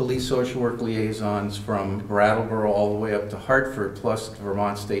police social work liaisons from Brattleboro all the way up to Hartford, plus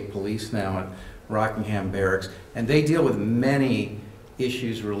Vermont State Police now and Rockingham Barracks, and they deal with many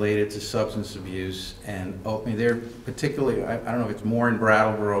issues related to substance abuse. And they're particularly, I don't know if it's more in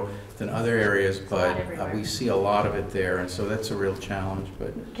Brattleboro than other areas, but we see a lot of it there, and so that's a real challenge.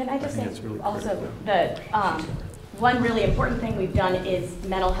 But can I just say really also that one really important thing we've done is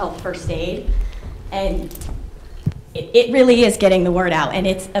mental health first aid, and it really is getting the word out, and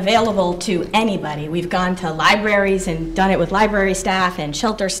it's available to anybody. We've gone to libraries and done it with library staff and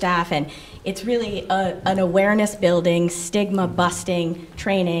shelter staff, and it's really an awareness building, stigma busting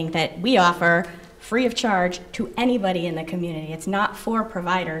training that we offer free of charge to anybody in the community. It's not for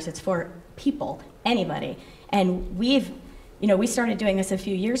providers, it's for people, anybody. And we started doing this a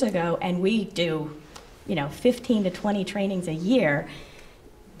few years ago, and we do 15 to 20 trainings a year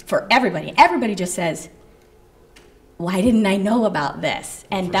for everybody. Everybody just says, why didn't I know about this?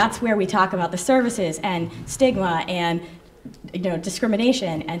 And that's where we talk about the services and stigma and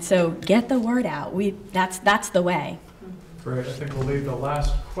discrimination. And so get the word out. That's the way. Great. I think we'll leave the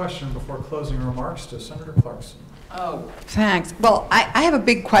last question before closing remarks to Senator Clarkson. Oh, thanks. Well, I have a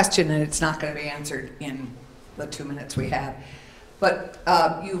big question, and it's not going to be answered in the 2 minutes we have. But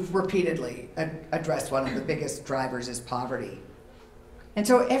you've repeatedly addressed one of the biggest drivers is poverty. And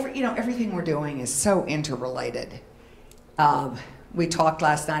so everything we're doing is so interrelated. We talked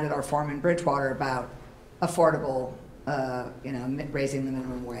last night at our forum in Bridgewater about affordable, raising the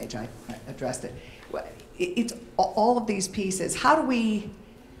minimum wage. I addressed it. It's all of these pieces. How do we,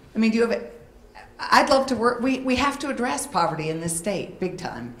 do you have I'd love to work, we have to address poverty in this state, big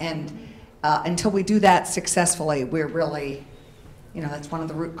time. And until we do that successfully, we're really, that's one of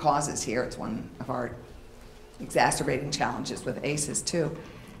the root causes here. It's one of our exacerbating challenges with ACEs too.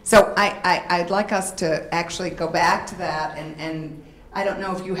 So I'd like us to actually go back to that and I don't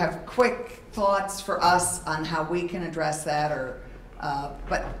know if you have quick thoughts for us on how we can address that, or,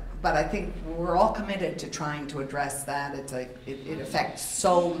 but I think we're all committed to trying to address that. It affects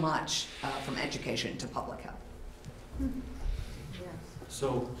so much from education to public health.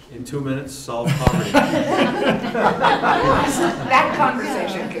 So, in 2 minutes, solve poverty. That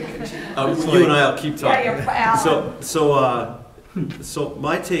conversation can continue. You and I will keep talking. Yeah, you're pal. So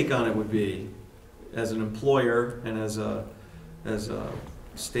my take on it would be, as an employer and as a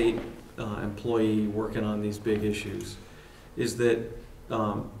state employee working on these big issues, is that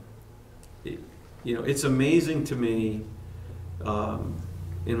it's amazing to me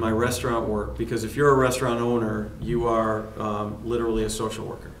in my restaurant work, because if you're a restaurant owner, you are literally a social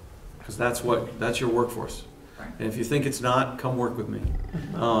worker, because that's your workforce. And if you think it's not, come work with me.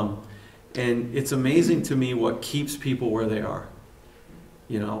 And it's amazing to me what keeps people where they are.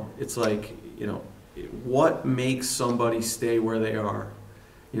 It's like, what makes somebody stay where they are?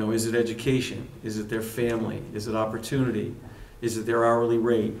 Is it education? Is it their family? Is it opportunity? Is it their hourly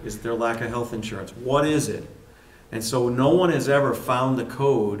rate? Is it their lack of health insurance? What is it? And so no one has ever found the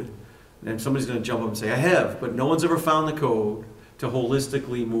code, and somebody's going to jump up and say, I have, but no one's ever found the code to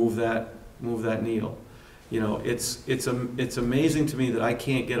holistically move that needle. It's amazing to me that I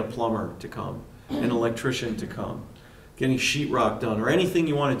can't get a plumber to come, an electrician to come. Getting sheetrock done, or anything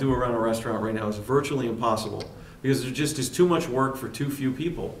you want to do around a restaurant right now is virtually impossible, because there just is too much work for too few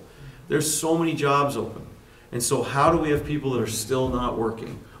people. There's so many jobs open. And so how do we have people that are still not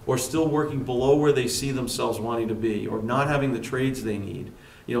working, or still working below where they see themselves wanting to be, or not having the trades they need?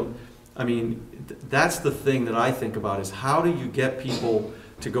 That's the thing that I think about, is how do you get people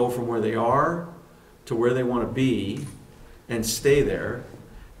to go from where they are to where they want to be and stay there?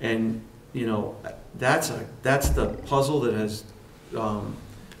 And that's the puzzle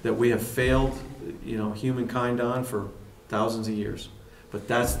that we have failed humankind on for thousands of years. But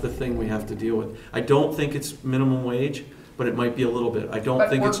that's the thing we have to deal with. I don't think it's minimum wage, but it might be a little bit. I don't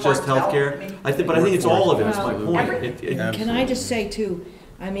think it's just healthcare. I think it's all of it. It's my point. Can I just say too,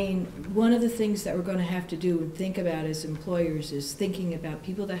 one of the things that we're going to have to do and think about as employers is thinking about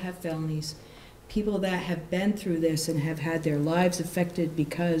people that have felonies, people that have been through this and have had their lives affected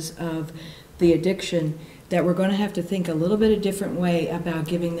because of the addiction, that we're going to have to think a little bit a different way about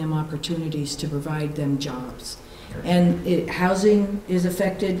giving them opportunities to provide them jobs. And housing is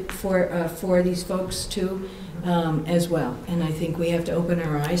affected for these folks too, as well. And I think we have to open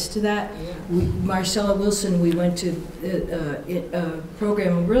our eyes to that. Marcella Wilson, we went to a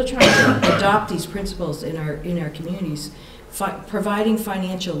program, and we're really trying to adopt these principles in our communities. Providing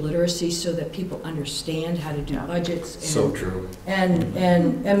financial literacy so that people understand how to do budgets. And, so true.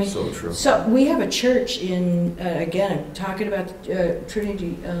 And so true. So we have a church in, again, talking about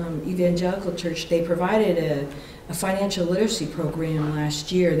Trinity Evangelical Church. They provided a financial literacy program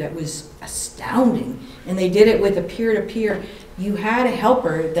last year that was astounding. And they did it with a peer-to-peer. You had a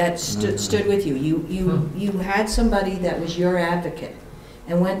helper that stood with you. You had somebody that was your advocate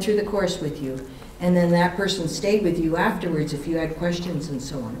and went through the course with you. And then that person stayed with you afterwards if you had questions and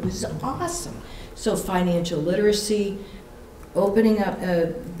so on. It was awesome. So financial literacy, opening up.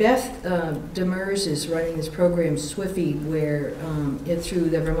 Beth Demers is running this program, SWIFFY, where through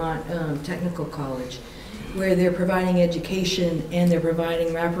the Vermont Technical College, where they're providing education and they're providing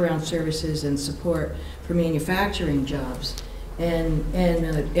wraparound services and support for manufacturing jobs. And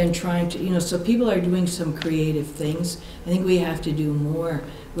trying to, so people are doing some creative things. I think we have to do more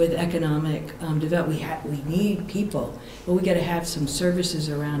with economic development. We need people, but we got to have some services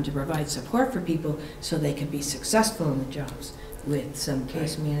around to provide support for people so they can be successful in the jobs, with some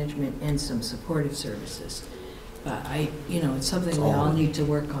case management and some supportive services. But it's something we all need to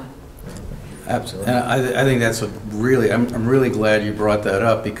work on. Absolutely. And I think that's I'm really glad you brought that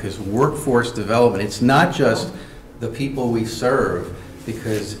up, because workforce development, it's not just the people we serve,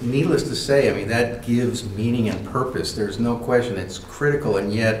 because needless to say, that gives meaning and purpose. There's no question, it's critical,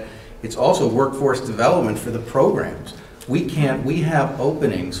 and yet it's also workforce development for the programs. We have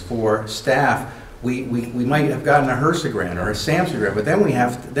openings for staff. We might have gotten a HRSA grant or a SAMHSA grant, but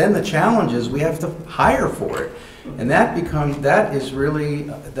then the challenge is we have to hire for it. And that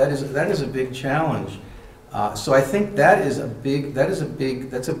is a big challenge. So I think that's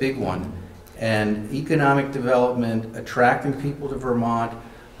a big one. And economic development, attracting people to Vermont.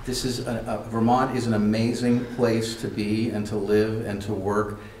 Vermont is an amazing place to be and to live and to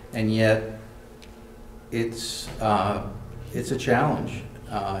work, and yet it's a challenge.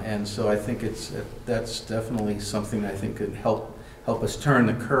 And so I think that's definitely something I think could help us turn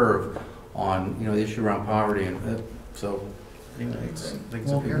the curve on the issue around poverty. And so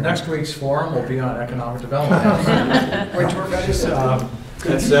Well, next week's forum will be on economic development. Which we're going to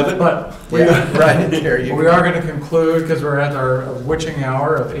At 7? But we are going to conclude because we're at our witching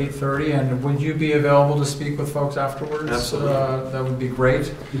hour of 8:30. And would you be available to speak with folks afterwards? Absolutely. That would be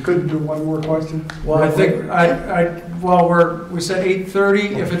great. You couldn't do one more question? Well, I think we said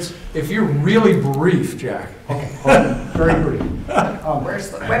 8:30. If you're really brief, Jack. Okay, very brief. Where's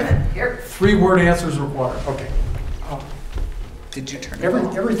the, wait a minute, here. 3-word answers required. Okay. Did you turn it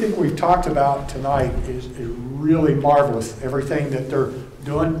off? Everything we've talked about tonight is really marvelous, everything that they're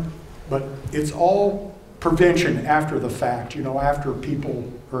doing, but it's all prevention after the fact, after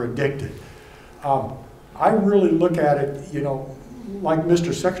people are addicted. I really look at it, like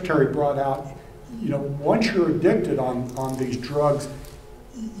Mr. Secretary brought out, once you're addicted on these drugs,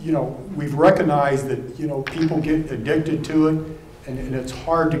 we've recognized that, people get addicted to it, and it's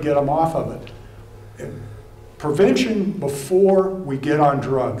hard to get them off of it. Prevention before we get on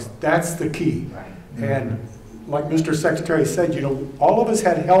drugs, that's the key. Right. And like Mr. Secretary said, all of us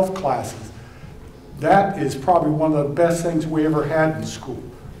had health classes. That is probably one of the best things we ever had in school.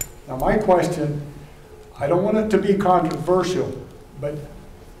 Now my question, I don't want it to be controversial, but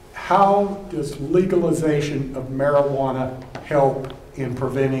how does legalization of marijuana help in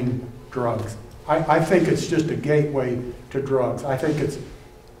preventing drugs? I think it's just a gateway to drugs. I think it's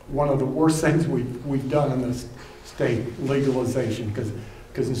one of the worst things we've done in this state, legalization,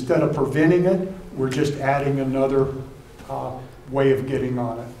 because instead of preventing it, we're just adding another way of getting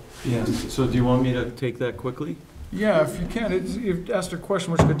on it. Yes, so do you want me to take that quickly? Yeah, if you can. You've asked a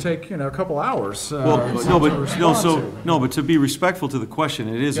question which could take a couple hours. But to be respectful to the question,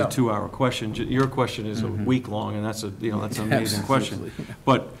 it is a 2-hour question. Your question is a week long, and that's that's an amazing question.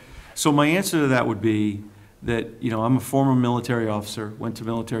 But so my answer to that would be that I'm a former military officer, went to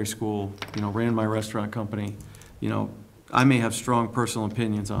military school, ran my restaurant company. I may have strong personal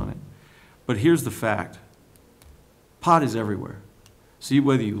opinions on it, but here's the fact: pot is everywhere. See,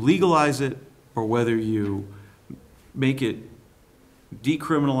 whether you legalize it or whether you make it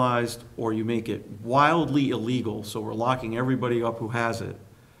decriminalized or you make it wildly illegal, so we're locking everybody up who has it,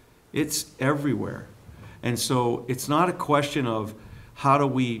 it's everywhere. And so it's not a question of how do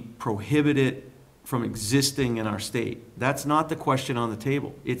we prohibit it from existing in our state. That's not the question on the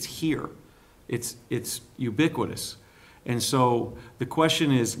table. It's here. It's ubiquitous. And so the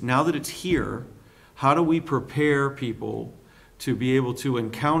question is, now that it's here, how do we prepare people to be able to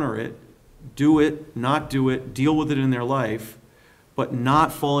encounter it, do it, not do it, deal with it in their life, but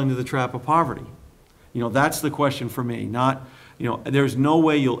not fall into the trap of poverty? That's the question for me. Not, there's no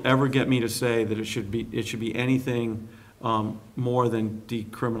way you'll ever get me to say that it should be anything more than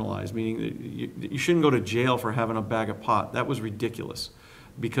decriminalized, meaning that you shouldn't go to jail for having a bag of pot. That was ridiculous,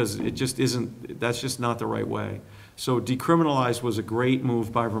 because it just isn't, that's just not the right way. So decriminalized was a great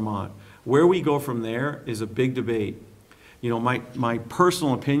move by Vermont. Where we go from there is a big debate. My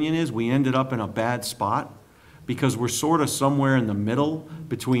personal opinion is we ended up in a bad spot because we're sort of somewhere in the middle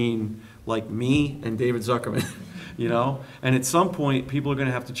between like me and David Zuckerman, and at some point people are going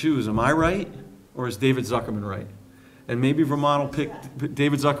to have to choose, am I right or is David Zuckerman right? And maybe Vermont will pick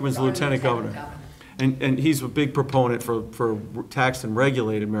David Zuckerman's the lieutenant governor. And he's a big proponent for taxed and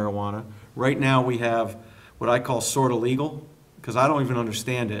regulated marijuana. Right now we have what I call sort of legal, because I don't even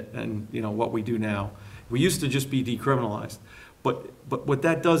understand it and what we do now. We used to just be decriminalized. But what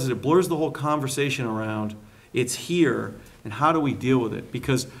that does is it blurs the whole conversation around it's here and how do we deal with it?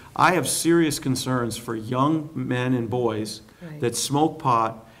 Because I have serious concerns for young men and boys that smoke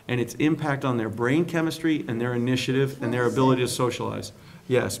pot and its impact on their brain chemistry and their initiative and their ability to socialize.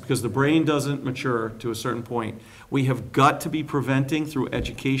 Yes, because the brain doesn't mature to a certain point. We have got to be preventing through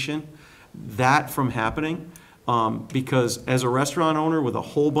education that from happening. Because as a restaurant owner with a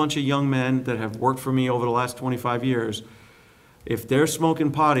whole bunch of young men that have worked for me over the last 25 years, if they're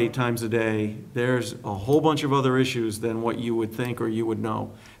smoking pot 8 times a day, there's a whole bunch of other issues than what you would think or you would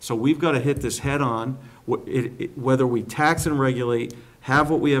know. So we've got to hit this head on, whether we tax and regulate, have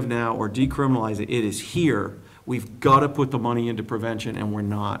what we have now, or decriminalize it. It is here. We've got to put the money into prevention, and we're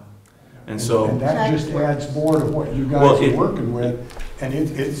not. And that just adds more to what you guys are working with, and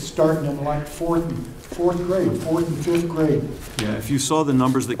it's starting in like fourth and fifth grade. Yeah, if you saw the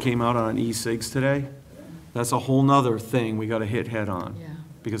numbers that came out on e-cigs today, that's a whole nother thing we got to hit head on,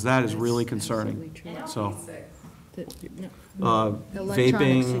 because that is really concerning. So,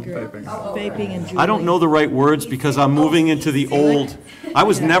 vaping and I don't know the right words because I'm moving into the old. I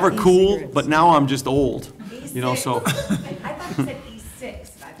was never cool, but now I'm just old. So. I thought you said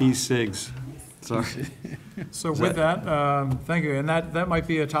E6. E-cigs. Sorry. So Is with that- that, thank you, and that might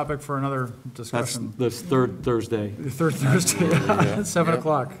be a topic for another That's discussion. the third Thursday. The third Thursday, at 7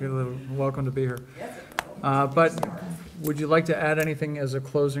 o'clock. You're welcome to be here. But would you like to add anything as a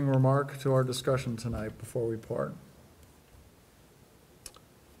closing remark to our discussion tonight before we part?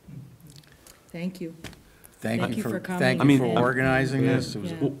 Thank you. Thank you for coming. thank I you mean, for organizing this. It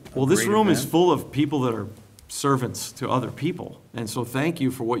was Yeah. Well, this great room is event. full of people that are servants to other people. And so thank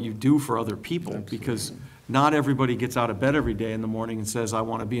you for what you do for other people, because not everybody gets out of bed every day in the morning and says, I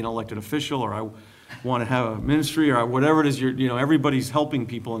want to be an elected official, or I want to have a ministry, or whatever it is everybody's helping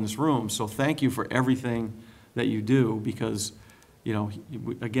people in this room. So thank you for everything that you do, because,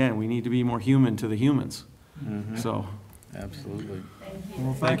 again, we need to be more human to the humans. So. Absolutely.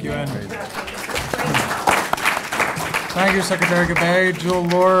 Well, thank you, Ann. Thank you, Secretary Gabay, Jill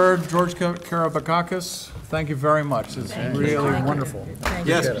Lord, George Karabakakis. Thank you very much. It's really wonderful. Thank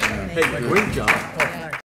you. Yes, hey, great job.